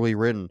poorly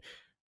written.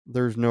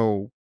 There's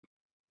no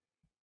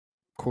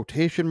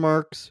quotation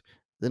marks.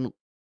 Then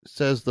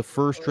says the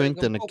first drink,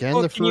 then again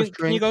the first drink.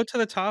 Can you go to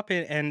the top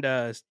and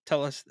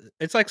tell us?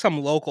 It's like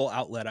some local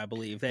outlet, I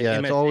believe. That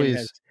yeah,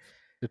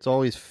 it's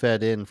always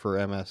fed in for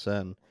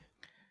MSN.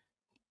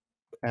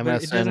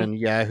 MSN and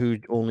Yahoo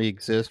only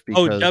exist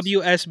because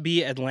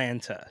WSB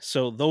Atlanta.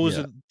 So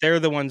they're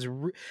the ones.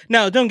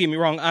 Now, don't get me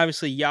wrong.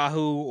 Obviously,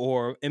 Yahoo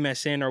or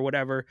MSN or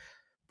whatever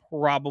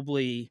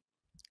probably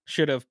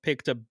should have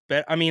picked a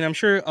bet. I mean, I'm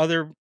sure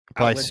other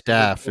by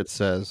staff it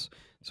says.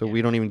 So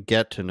we don't even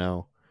get to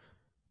know.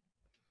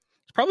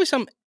 It's probably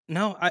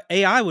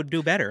AI would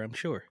do better, I'm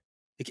sure.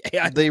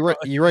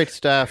 You write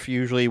staff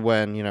usually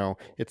when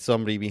it's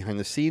somebody behind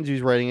the scenes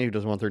who's writing it, who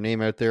doesn't want their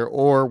name out there,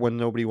 or when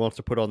nobody wants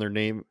to put on their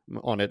name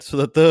on it so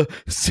that the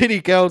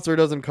city councilor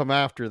doesn't come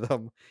after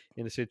them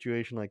in a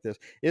situation like this.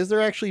 Is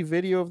there actually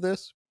video of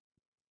this?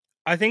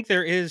 I think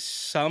there is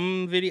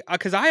some video,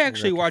 because I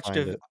actually watched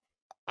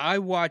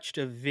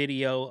a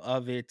video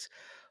of it.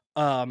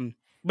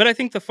 But I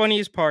think the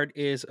funniest part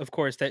is, of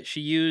course, that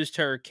she used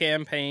her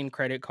campaign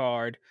credit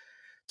card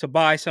to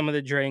buy some of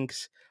the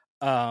drinks.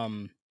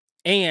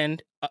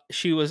 And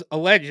she was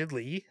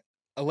allegedly,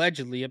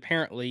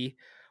 apparently,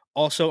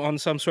 also on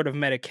some sort of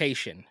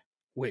medication,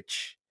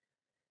 which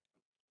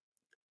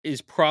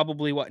is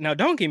probably what. Now,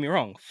 don't get me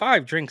wrong,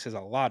 5 drinks is a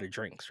lot of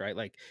drinks, right?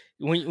 Like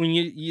when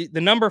you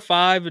the number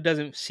 5, it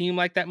doesn't seem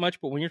like that much,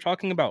 but when you're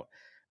talking about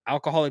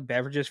alcoholic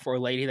beverages for a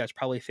lady that's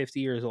probably 50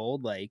 years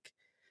old, like,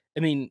 I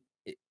mean,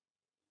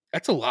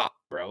 that's a lot,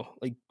 bro.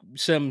 Like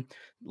some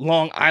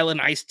Long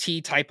Island iced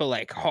tea type of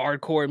like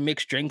hardcore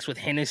mixed drinks with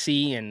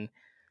Hennessy and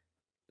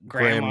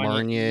Grand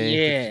Marnier.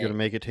 Yeah, it's gonna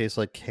make it taste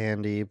like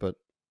candy. But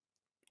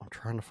I'm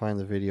trying to find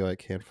the video. I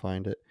can't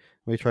find it.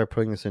 Let me try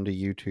putting this into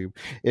YouTube.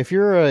 If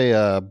you're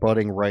a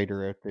budding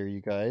writer out there,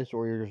 you guys,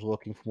 or you're just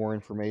looking for more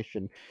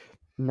information,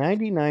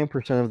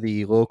 99% of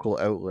the local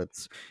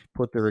outlets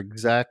put their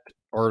exact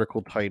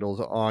article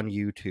titles on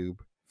YouTube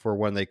for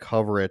when they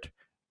cover it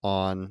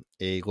on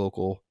a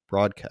local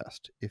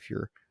broadcast, if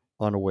you're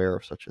unaware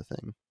of such a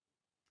thing.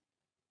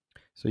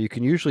 So you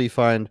can usually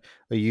find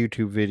a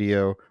YouTube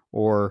video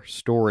or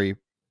story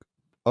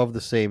of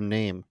the same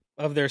name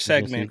of their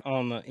segment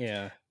on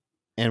the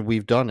And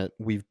we've done it.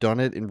 We've done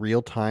it in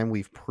real time.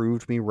 We've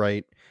proved me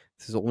right.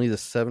 This is only the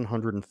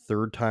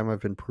 703rd time I've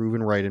been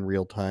proven right in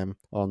real time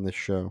on this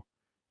show.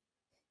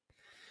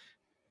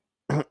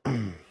 If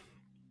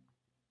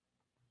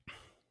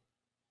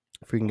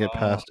we can get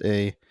past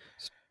a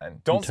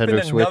and don't Nintendo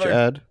spend Switch another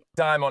ad.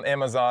 time on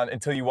Amazon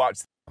until you watch.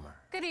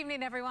 Good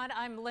evening, everyone.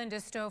 I'm Linda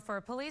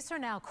Stouffer. Police are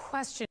now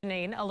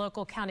questioning a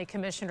local county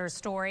commissioner's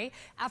story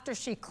after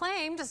she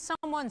claimed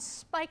someone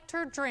spiked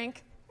her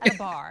drink at a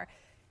bar.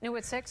 New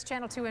at 6,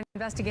 Channel 2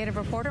 investigative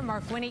reporter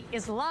Mark Winnie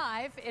is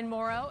live in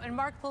Morrow. And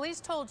Mark,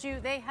 police told you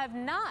they have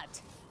not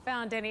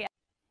found any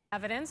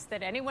evidence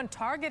that anyone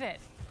targeted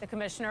the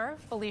commissioner,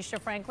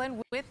 Felicia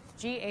Franklin, with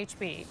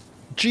GHB.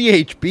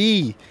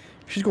 GHB?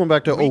 She's going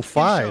back to We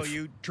 05. can show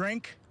you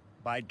drink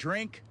by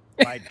drink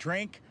by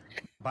drink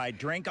by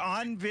drink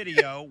on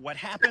video what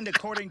happened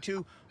according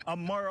to a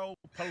Morrow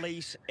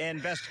police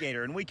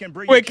investigator. And we can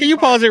bring Wait, can you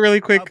pause it really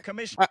quick?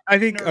 I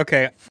think,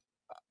 okay,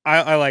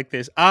 I like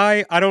this.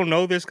 I don't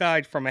know this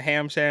guy from a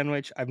ham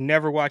sandwich. I've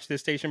never watched this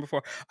station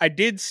before. I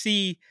did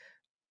see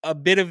a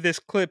bit of this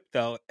clip,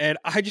 though, and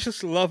I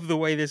just love the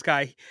way this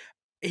guy,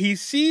 he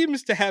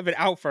seems to have it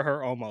out for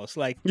her almost.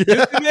 Like,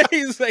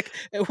 he's like,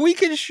 we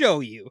can show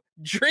you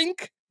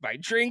drink by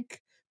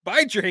drink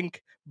by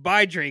drink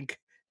by drink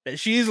that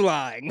she's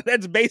lying.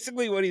 That's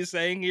basically what he's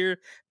saying here,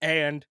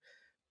 and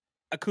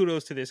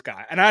kudos to this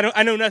guy. And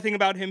I know nothing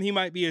about him. He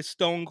might be a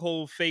stone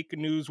cold fake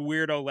news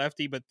weirdo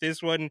lefty, but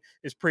this one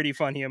is pretty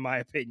funny in my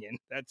opinion.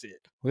 That's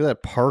it. Look at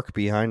that park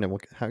behind him.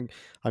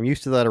 I'm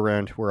used to that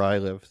around where I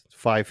live.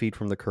 5 feet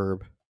from the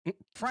curb.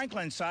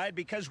 Franklin's side,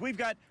 because we've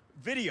got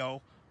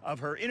video of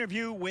her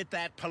interview with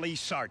that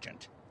police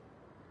sergeant.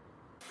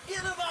 Get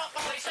him out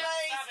my face!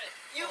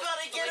 You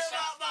gotta get him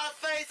out my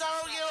face! I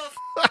don't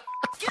give a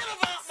Get him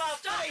out my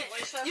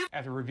face!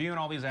 After reviewing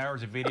all these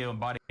hours of video and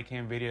body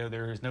cam video,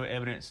 there is no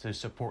evidence to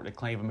support the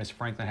claim of Miss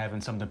Franklin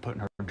having something put in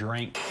her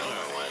drink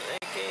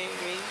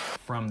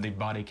from the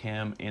body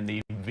cam in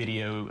the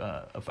video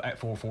at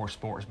 404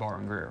 Sports Bar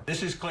and Grill.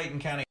 This is Clayton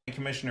County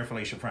Commissioner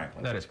Felicia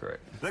Franklin. That is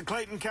correct. The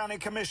Clayton County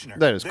Commissioner.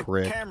 That is the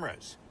correct.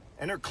 Cameras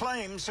and her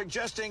claims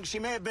suggesting she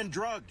may have been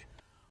drugged.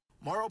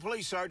 Morrow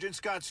Police Sergeant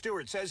Scott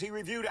Stewart says he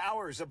reviewed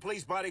hours of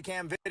police body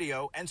cam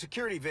video and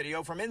security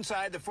video from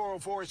inside the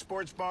 404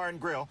 Sports Bar and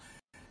Grill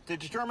to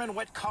determine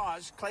what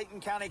caused Clayton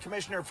County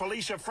Commissioner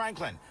Felicia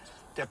Franklin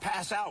to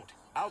pass out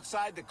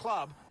outside the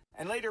club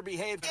and later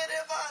behave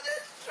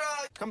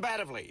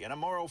combatively in a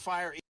Morrow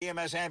Fire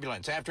EMS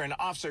ambulance after an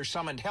officer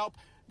summoned help.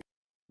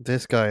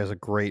 This guy is a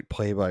great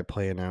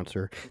play-by-play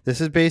announcer.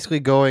 This is basically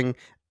going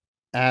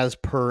as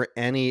per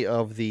any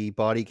of the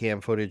body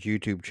cam footage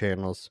YouTube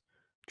channels.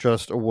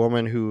 Just a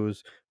woman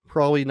who's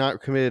probably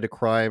not committed a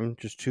crime,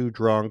 just too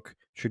drunk,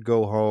 should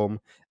go home,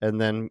 and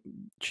then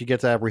she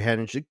gets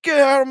apprehended. She's like, get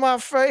out of my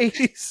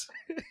face!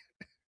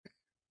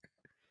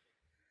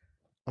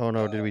 Oh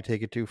no, did we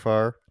take it too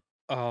far?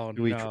 Oh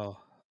no.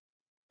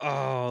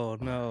 Oh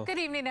no. Good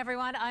evening,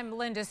 everyone. I'm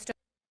Linda Stouffer.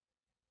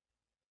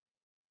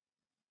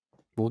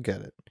 We'll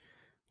get it.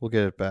 We'll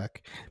get it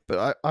back.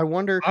 But I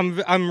wonder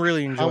I'm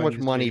really enjoying how much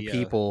this money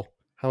video.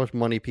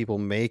 people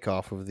make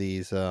off of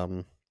these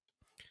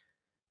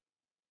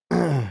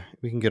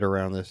we can get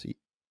around this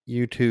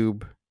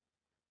YouTube.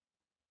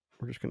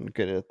 We're just going to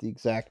get it at the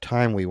exact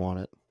time we want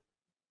it.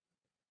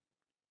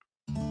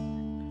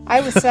 I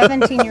was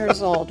 17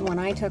 years old when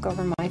I took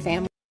over my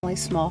family's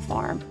small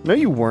farm. No,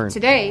 you weren't.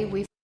 Today,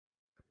 we've...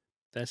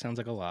 That sounds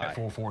like a lie. At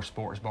 404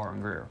 Sports Bar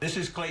and Grill. This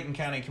is Clayton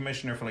County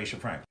Commissioner Felicia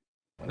Franklin.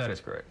 That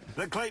is correct.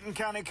 The Clayton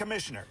County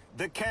Commissioner,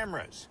 the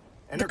cameras,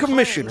 and The her claims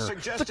commissioner, the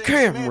suggesting she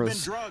may have been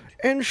cameras, drugged.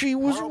 and she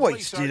was Morrow Police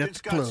wasted Sergeant at the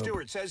Scott club.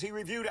 Stewart says he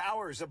reviewed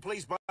hours of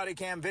police body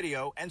cam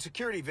video and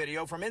security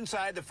video from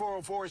inside the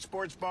 404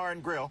 Sports Bar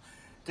and Grill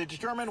to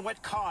determine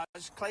what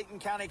caused Clayton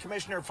County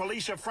Commissioner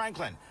Felicia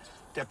Franklin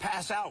to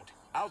pass out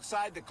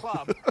outside the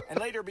club and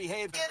later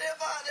behave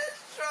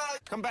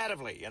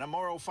combatively in a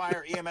Morrow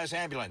Fire EMS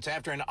ambulance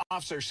after an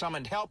officer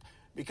summoned help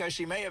because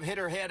she may have hit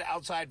her head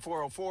outside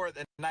 404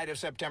 the night of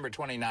September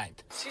 29th.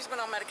 She's been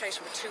on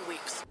medication for 2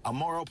 weeks. A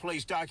Morrow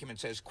police document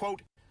says,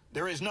 quote,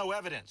 there is no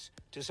evidence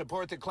to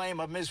support the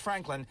claim of Ms.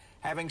 Franklin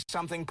having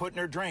something put in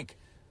her drink.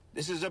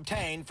 This is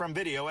obtained from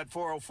video at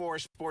 404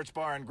 Sports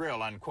Bar and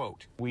Grill,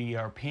 unquote. We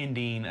are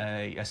pending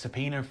a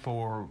subpoena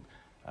for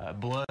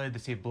blood to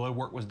see if blood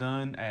work was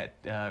done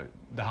at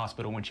the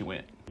hospital when she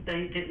went.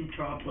 They didn't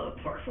draw blood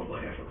for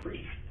whatever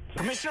reason.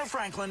 Commissioner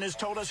Franklin has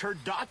told us her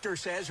doctor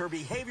says her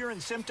behavior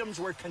and symptoms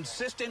were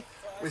consistent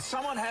with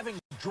someone having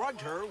drugged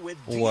her with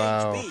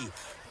GHB,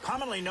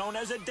 commonly known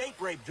as a date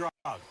rape drug.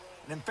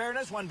 And in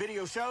fairness, one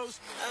video shows...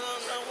 I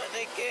don't know what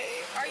they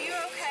gave. Are you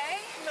okay?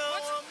 No,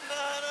 I'm not.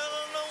 I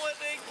don't know what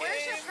they gave.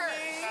 Where's your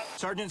purse?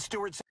 Sergeant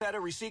Stewart said a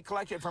receipt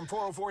collected from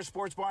 404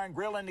 Sports Bar and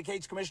Grill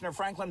indicates Commissioner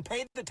Franklin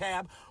paid the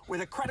tab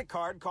with a credit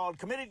card called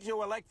Committed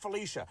to Elect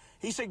Felicia.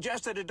 He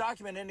suggested a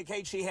document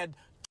indicates she had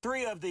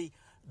 3 of the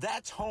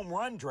That's Home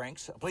Run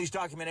drinks. A police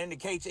document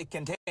indicates it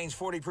contains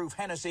 40 proof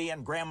Hennessy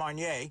and Grand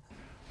Marnier.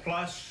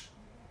 Plus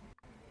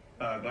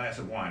glass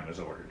of wine was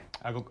ordered?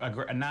 A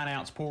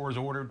 9-ounce pour was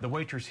ordered. The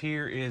waitress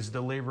here is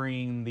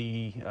delivering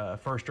the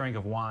first drink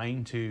of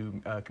wine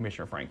to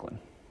Commissioner Franklin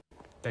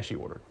that she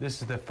ordered.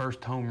 This is the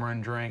first home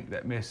run drink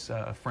that Miss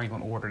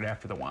Franklin ordered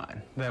after the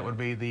wine. That would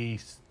be the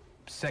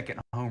second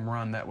home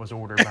run that was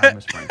ordered by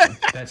Miss Franklin.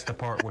 That's the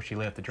part where she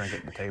left the drink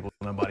at the table.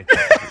 Nobody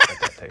touched it at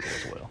that table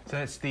as well. So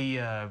that's the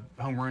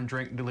home run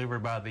drink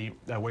delivered by the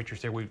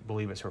waitress there. We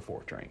believe it's her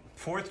fourth drink.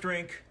 Fourth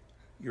drink,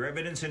 your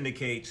evidence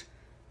indicates,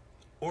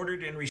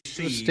 ordered and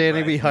received. Just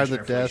standing by behind the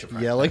Commissioner desk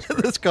Felicia yelling Franklin.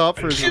 at this cop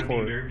for his To be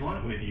report. very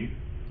blunt with you.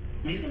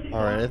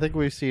 All right, I think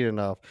we've seen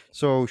enough.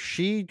 So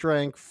she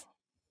drank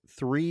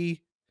 3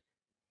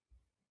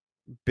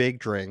 big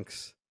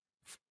drinks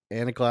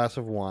and a glass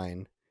of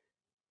wine,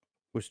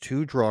 was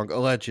too drunk,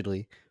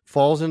 allegedly,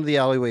 falls into the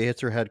alleyway,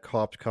 hits her head,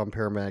 cops come,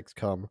 paramedics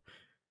come.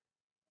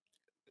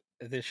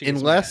 That she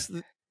gets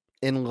mad.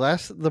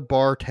 Unless the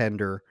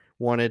bartender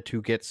wanted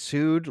to get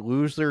sued,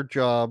 lose their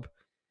job,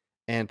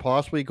 and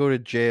possibly go to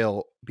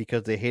jail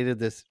because they hated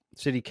this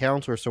city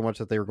councilor so much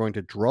that they were going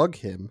to drug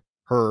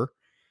her,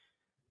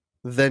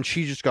 then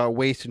she just got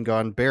wasted and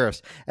got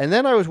embarrassed. And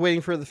then I was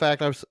waiting for the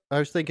fact, I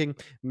was thinking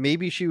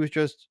maybe she was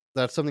just,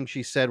 that's something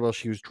she said while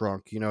she was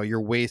drunk. You know,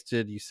 you're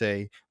wasted, you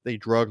say they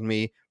drugged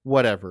me,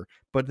 whatever.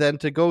 But then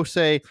to go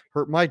say,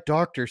 my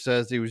doctor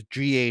says it was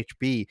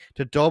GHB,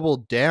 to double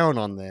down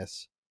on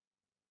this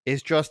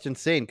is just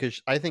insane,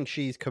 because I think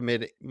she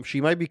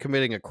might be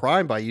committing a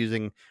crime by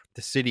using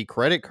the city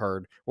credit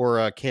card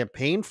or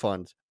campaign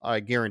funds.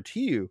 I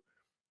guarantee you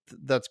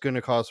that's going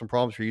to cause some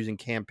problems for using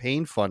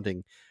campaign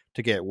funding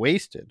to get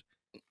wasted.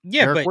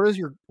 Yeah, Eric,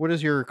 but what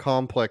is your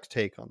complex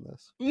take on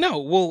this? no,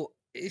 well,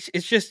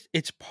 it's just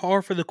it's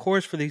par for the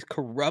course for these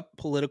corrupt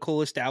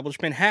political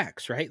establishment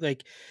hacks, right?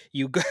 Like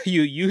you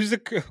use a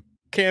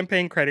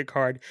campaign credit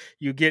card,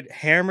 you get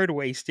hammered,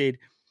 wasted,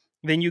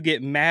 then you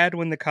get mad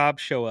when the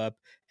cops show up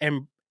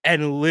and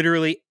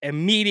literally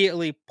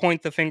immediately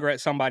point the finger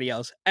at somebody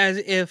else as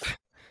if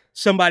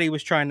somebody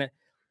was trying to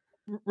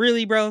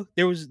really, bro.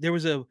 There was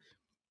a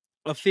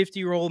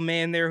 50-year-old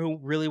man there who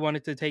really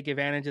wanted to take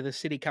advantage of the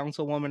city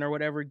councilwoman or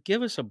whatever.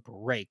 Give us a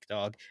break,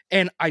 dog.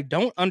 And I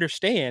don't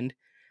understand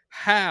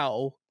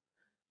how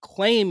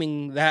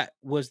claiming that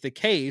was the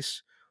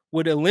case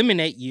would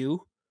eliminate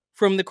you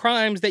from the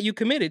crimes that you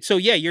committed. So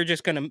yeah, you're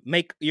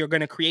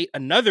going to create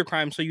another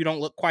crime so you don't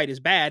look quite as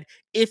bad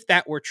if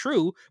that were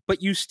true,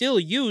 but you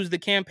still use the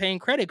campaign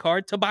credit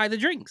card to buy the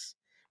drinks.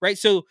 Right?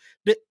 So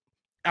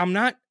I'm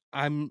not,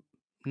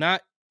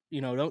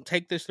 don't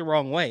take this the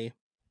wrong way.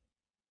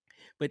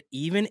 But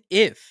even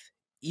if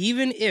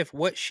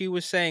what she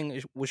was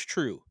saying was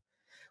true,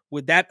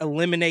 would that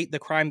eliminate the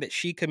crime that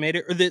she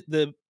committed, or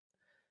the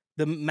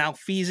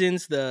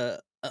malfeasance,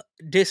 the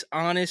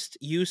dishonest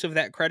use of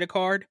that credit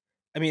card?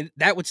 I mean,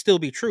 that would still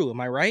be true.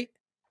 Am I right?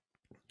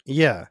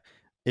 Yeah,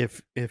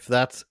 if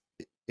that's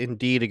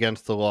indeed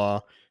against the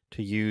law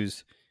to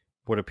use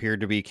what appeared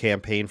to be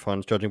campaign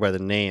funds, judging by the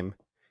name,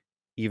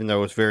 even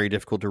though it's very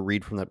difficult to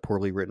read from that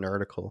poorly written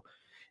article.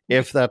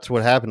 If that's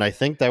what happened, I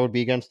think that would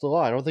be against the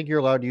law. I don't think you're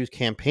allowed to use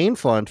campaign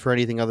funds for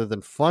anything other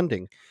than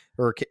funding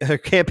or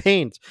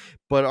campaigns.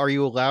 But are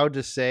you allowed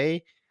to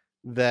say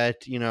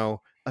that,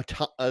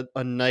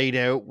 a night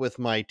out with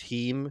my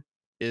team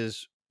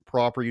is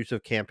proper use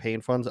of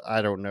campaign funds?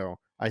 I don't know.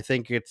 I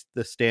think it's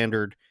the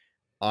standard.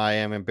 I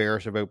am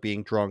embarrassed about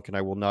being drunk, and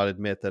I will not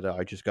admit that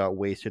I just got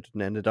wasted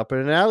and ended up in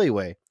an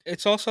alleyway.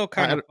 It's also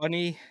kind of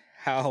funny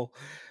how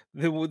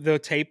the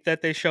tape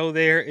that they show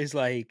there is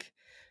like,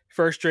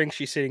 first drink,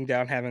 she's sitting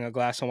down having a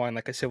glass of wine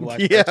like a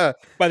civilized person.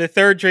 By the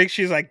third drink,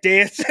 she's like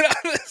dancing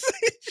on the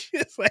stage.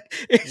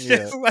 It's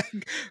just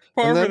like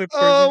par for the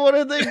course. Oh, what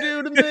did they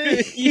do to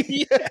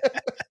me?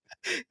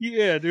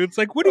 Yeah, dude. It's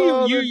like, what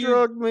do you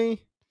drugged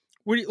me?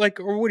 What do you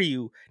like, or what are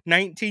you,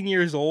 19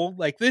 years old?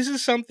 Like, this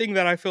is something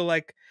that I feel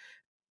like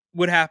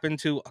would happen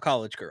to a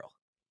college girl.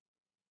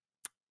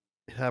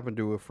 It happened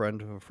to a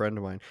friend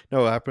of mine.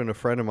 No, it happened to a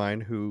friend of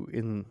mine who,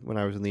 when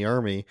I was in the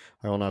army,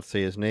 I will not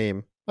say his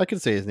name. I can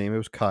say his name. It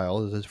was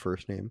Kyle, is his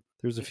first name.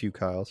 There's a few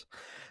Kyles.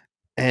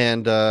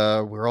 And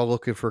we're all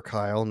looking for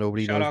Kyle.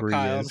 Nobody knows where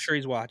Kyle. he is. I'm sure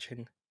he's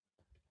watching.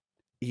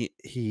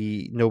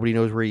 Nobody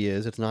knows where he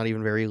is. It's not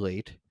even very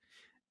late.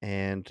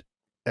 And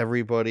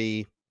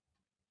everybody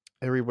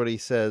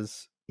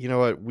says, you know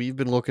what? We've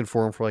been looking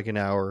for him for like an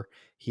hour.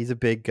 He's a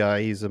big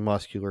guy. He's a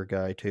muscular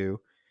guy too.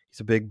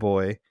 He's a big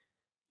boy.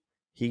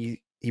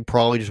 He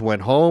probably just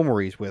went home,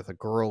 or he's with a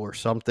girl or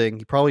something.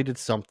 He probably did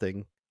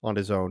something on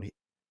his own.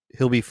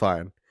 He'll be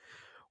fine.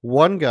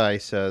 One guy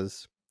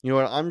says, you know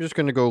what? I'm just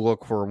going to go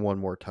look for him one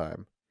more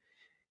time.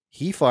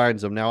 He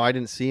finds him. Now, I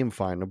didn't see him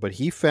find him, but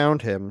he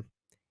found him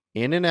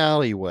in an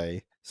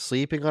alleyway,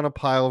 sleeping on a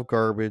pile of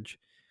garbage,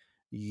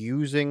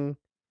 using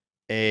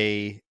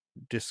a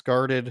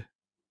discarded,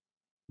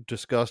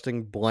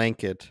 disgusting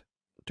blanket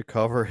to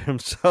cover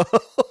himself.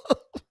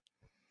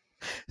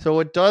 So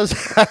it does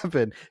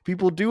happen.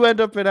 People do end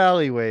up in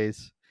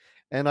alleyways.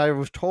 And I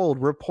was told,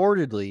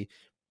 reportedly,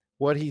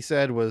 what he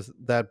said was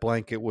that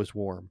blanket was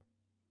warm.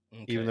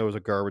 Okay. Even though it was a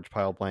garbage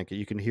pile blanket.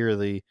 You can hear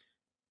the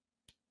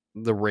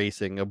the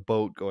racing, a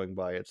boat going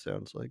by, it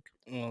sounds like.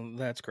 Well,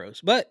 that's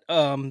gross. But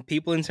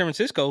people in San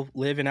Francisco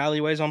live in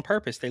alleyways on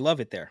purpose. They love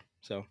it there.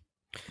 So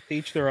to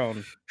each their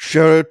own.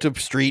 Shout out to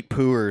street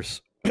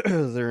pooers.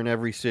 They're in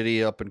every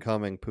city up and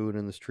coming, pooing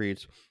in the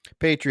streets.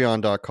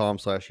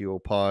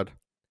 Patreon.com/UOPod.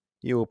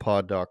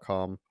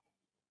 UOPod.com.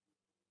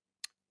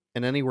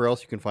 And anywhere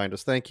else you can find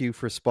us. Thank you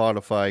for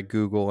Spotify,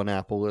 Google, and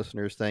Apple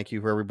listeners. Thank you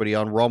for everybody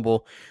on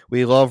Rumble.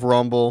 We love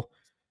Rumble.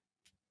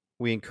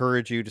 We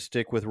encourage you to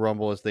stick with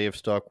Rumble as they have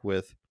stuck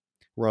with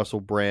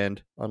Russell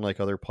Brand, unlike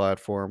other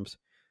platforms.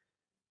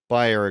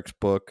 Buy Eric's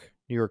book,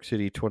 New York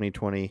City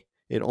 2020.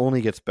 It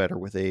only gets better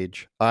with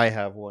age. I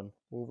have one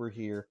over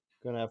here.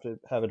 Gonna have to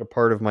have it a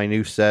part of my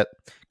new set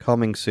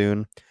coming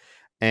soon.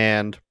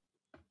 And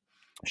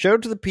shout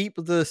out to the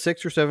people, the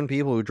 6 or 7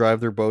 people who drive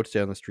their boats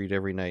down the street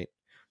every night.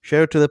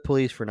 Shout out to the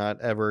police for not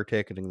ever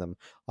ticketing them.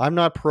 I'm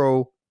not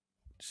pro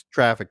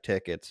traffic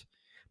tickets,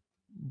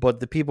 but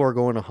the people are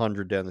going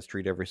 100 down the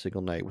street every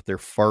single night with their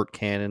fart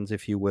cannons,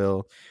 if you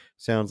will.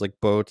 Sounds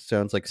like boats.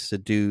 Sounds like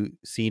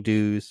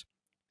sea-doos.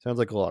 Sounds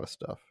like a lot of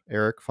stuff.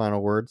 Eric,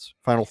 final words?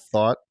 Final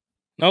thought?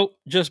 Nope,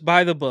 just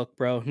buy the book,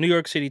 bro. New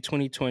York City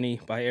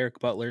 2020 by Eric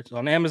Butler. It's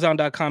on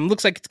Amazon.com.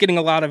 Looks like it's getting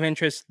a lot of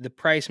interest. The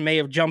price may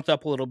have jumped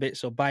up a little bit,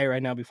 so buy it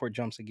right now before it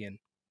jumps again.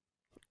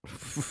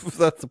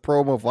 That's the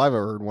promo if I've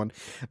ever heard one.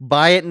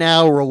 Buy it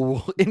now or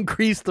we'll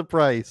increase the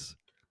price.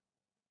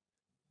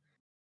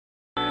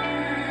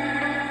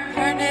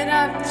 Turn it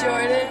up,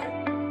 Jordan.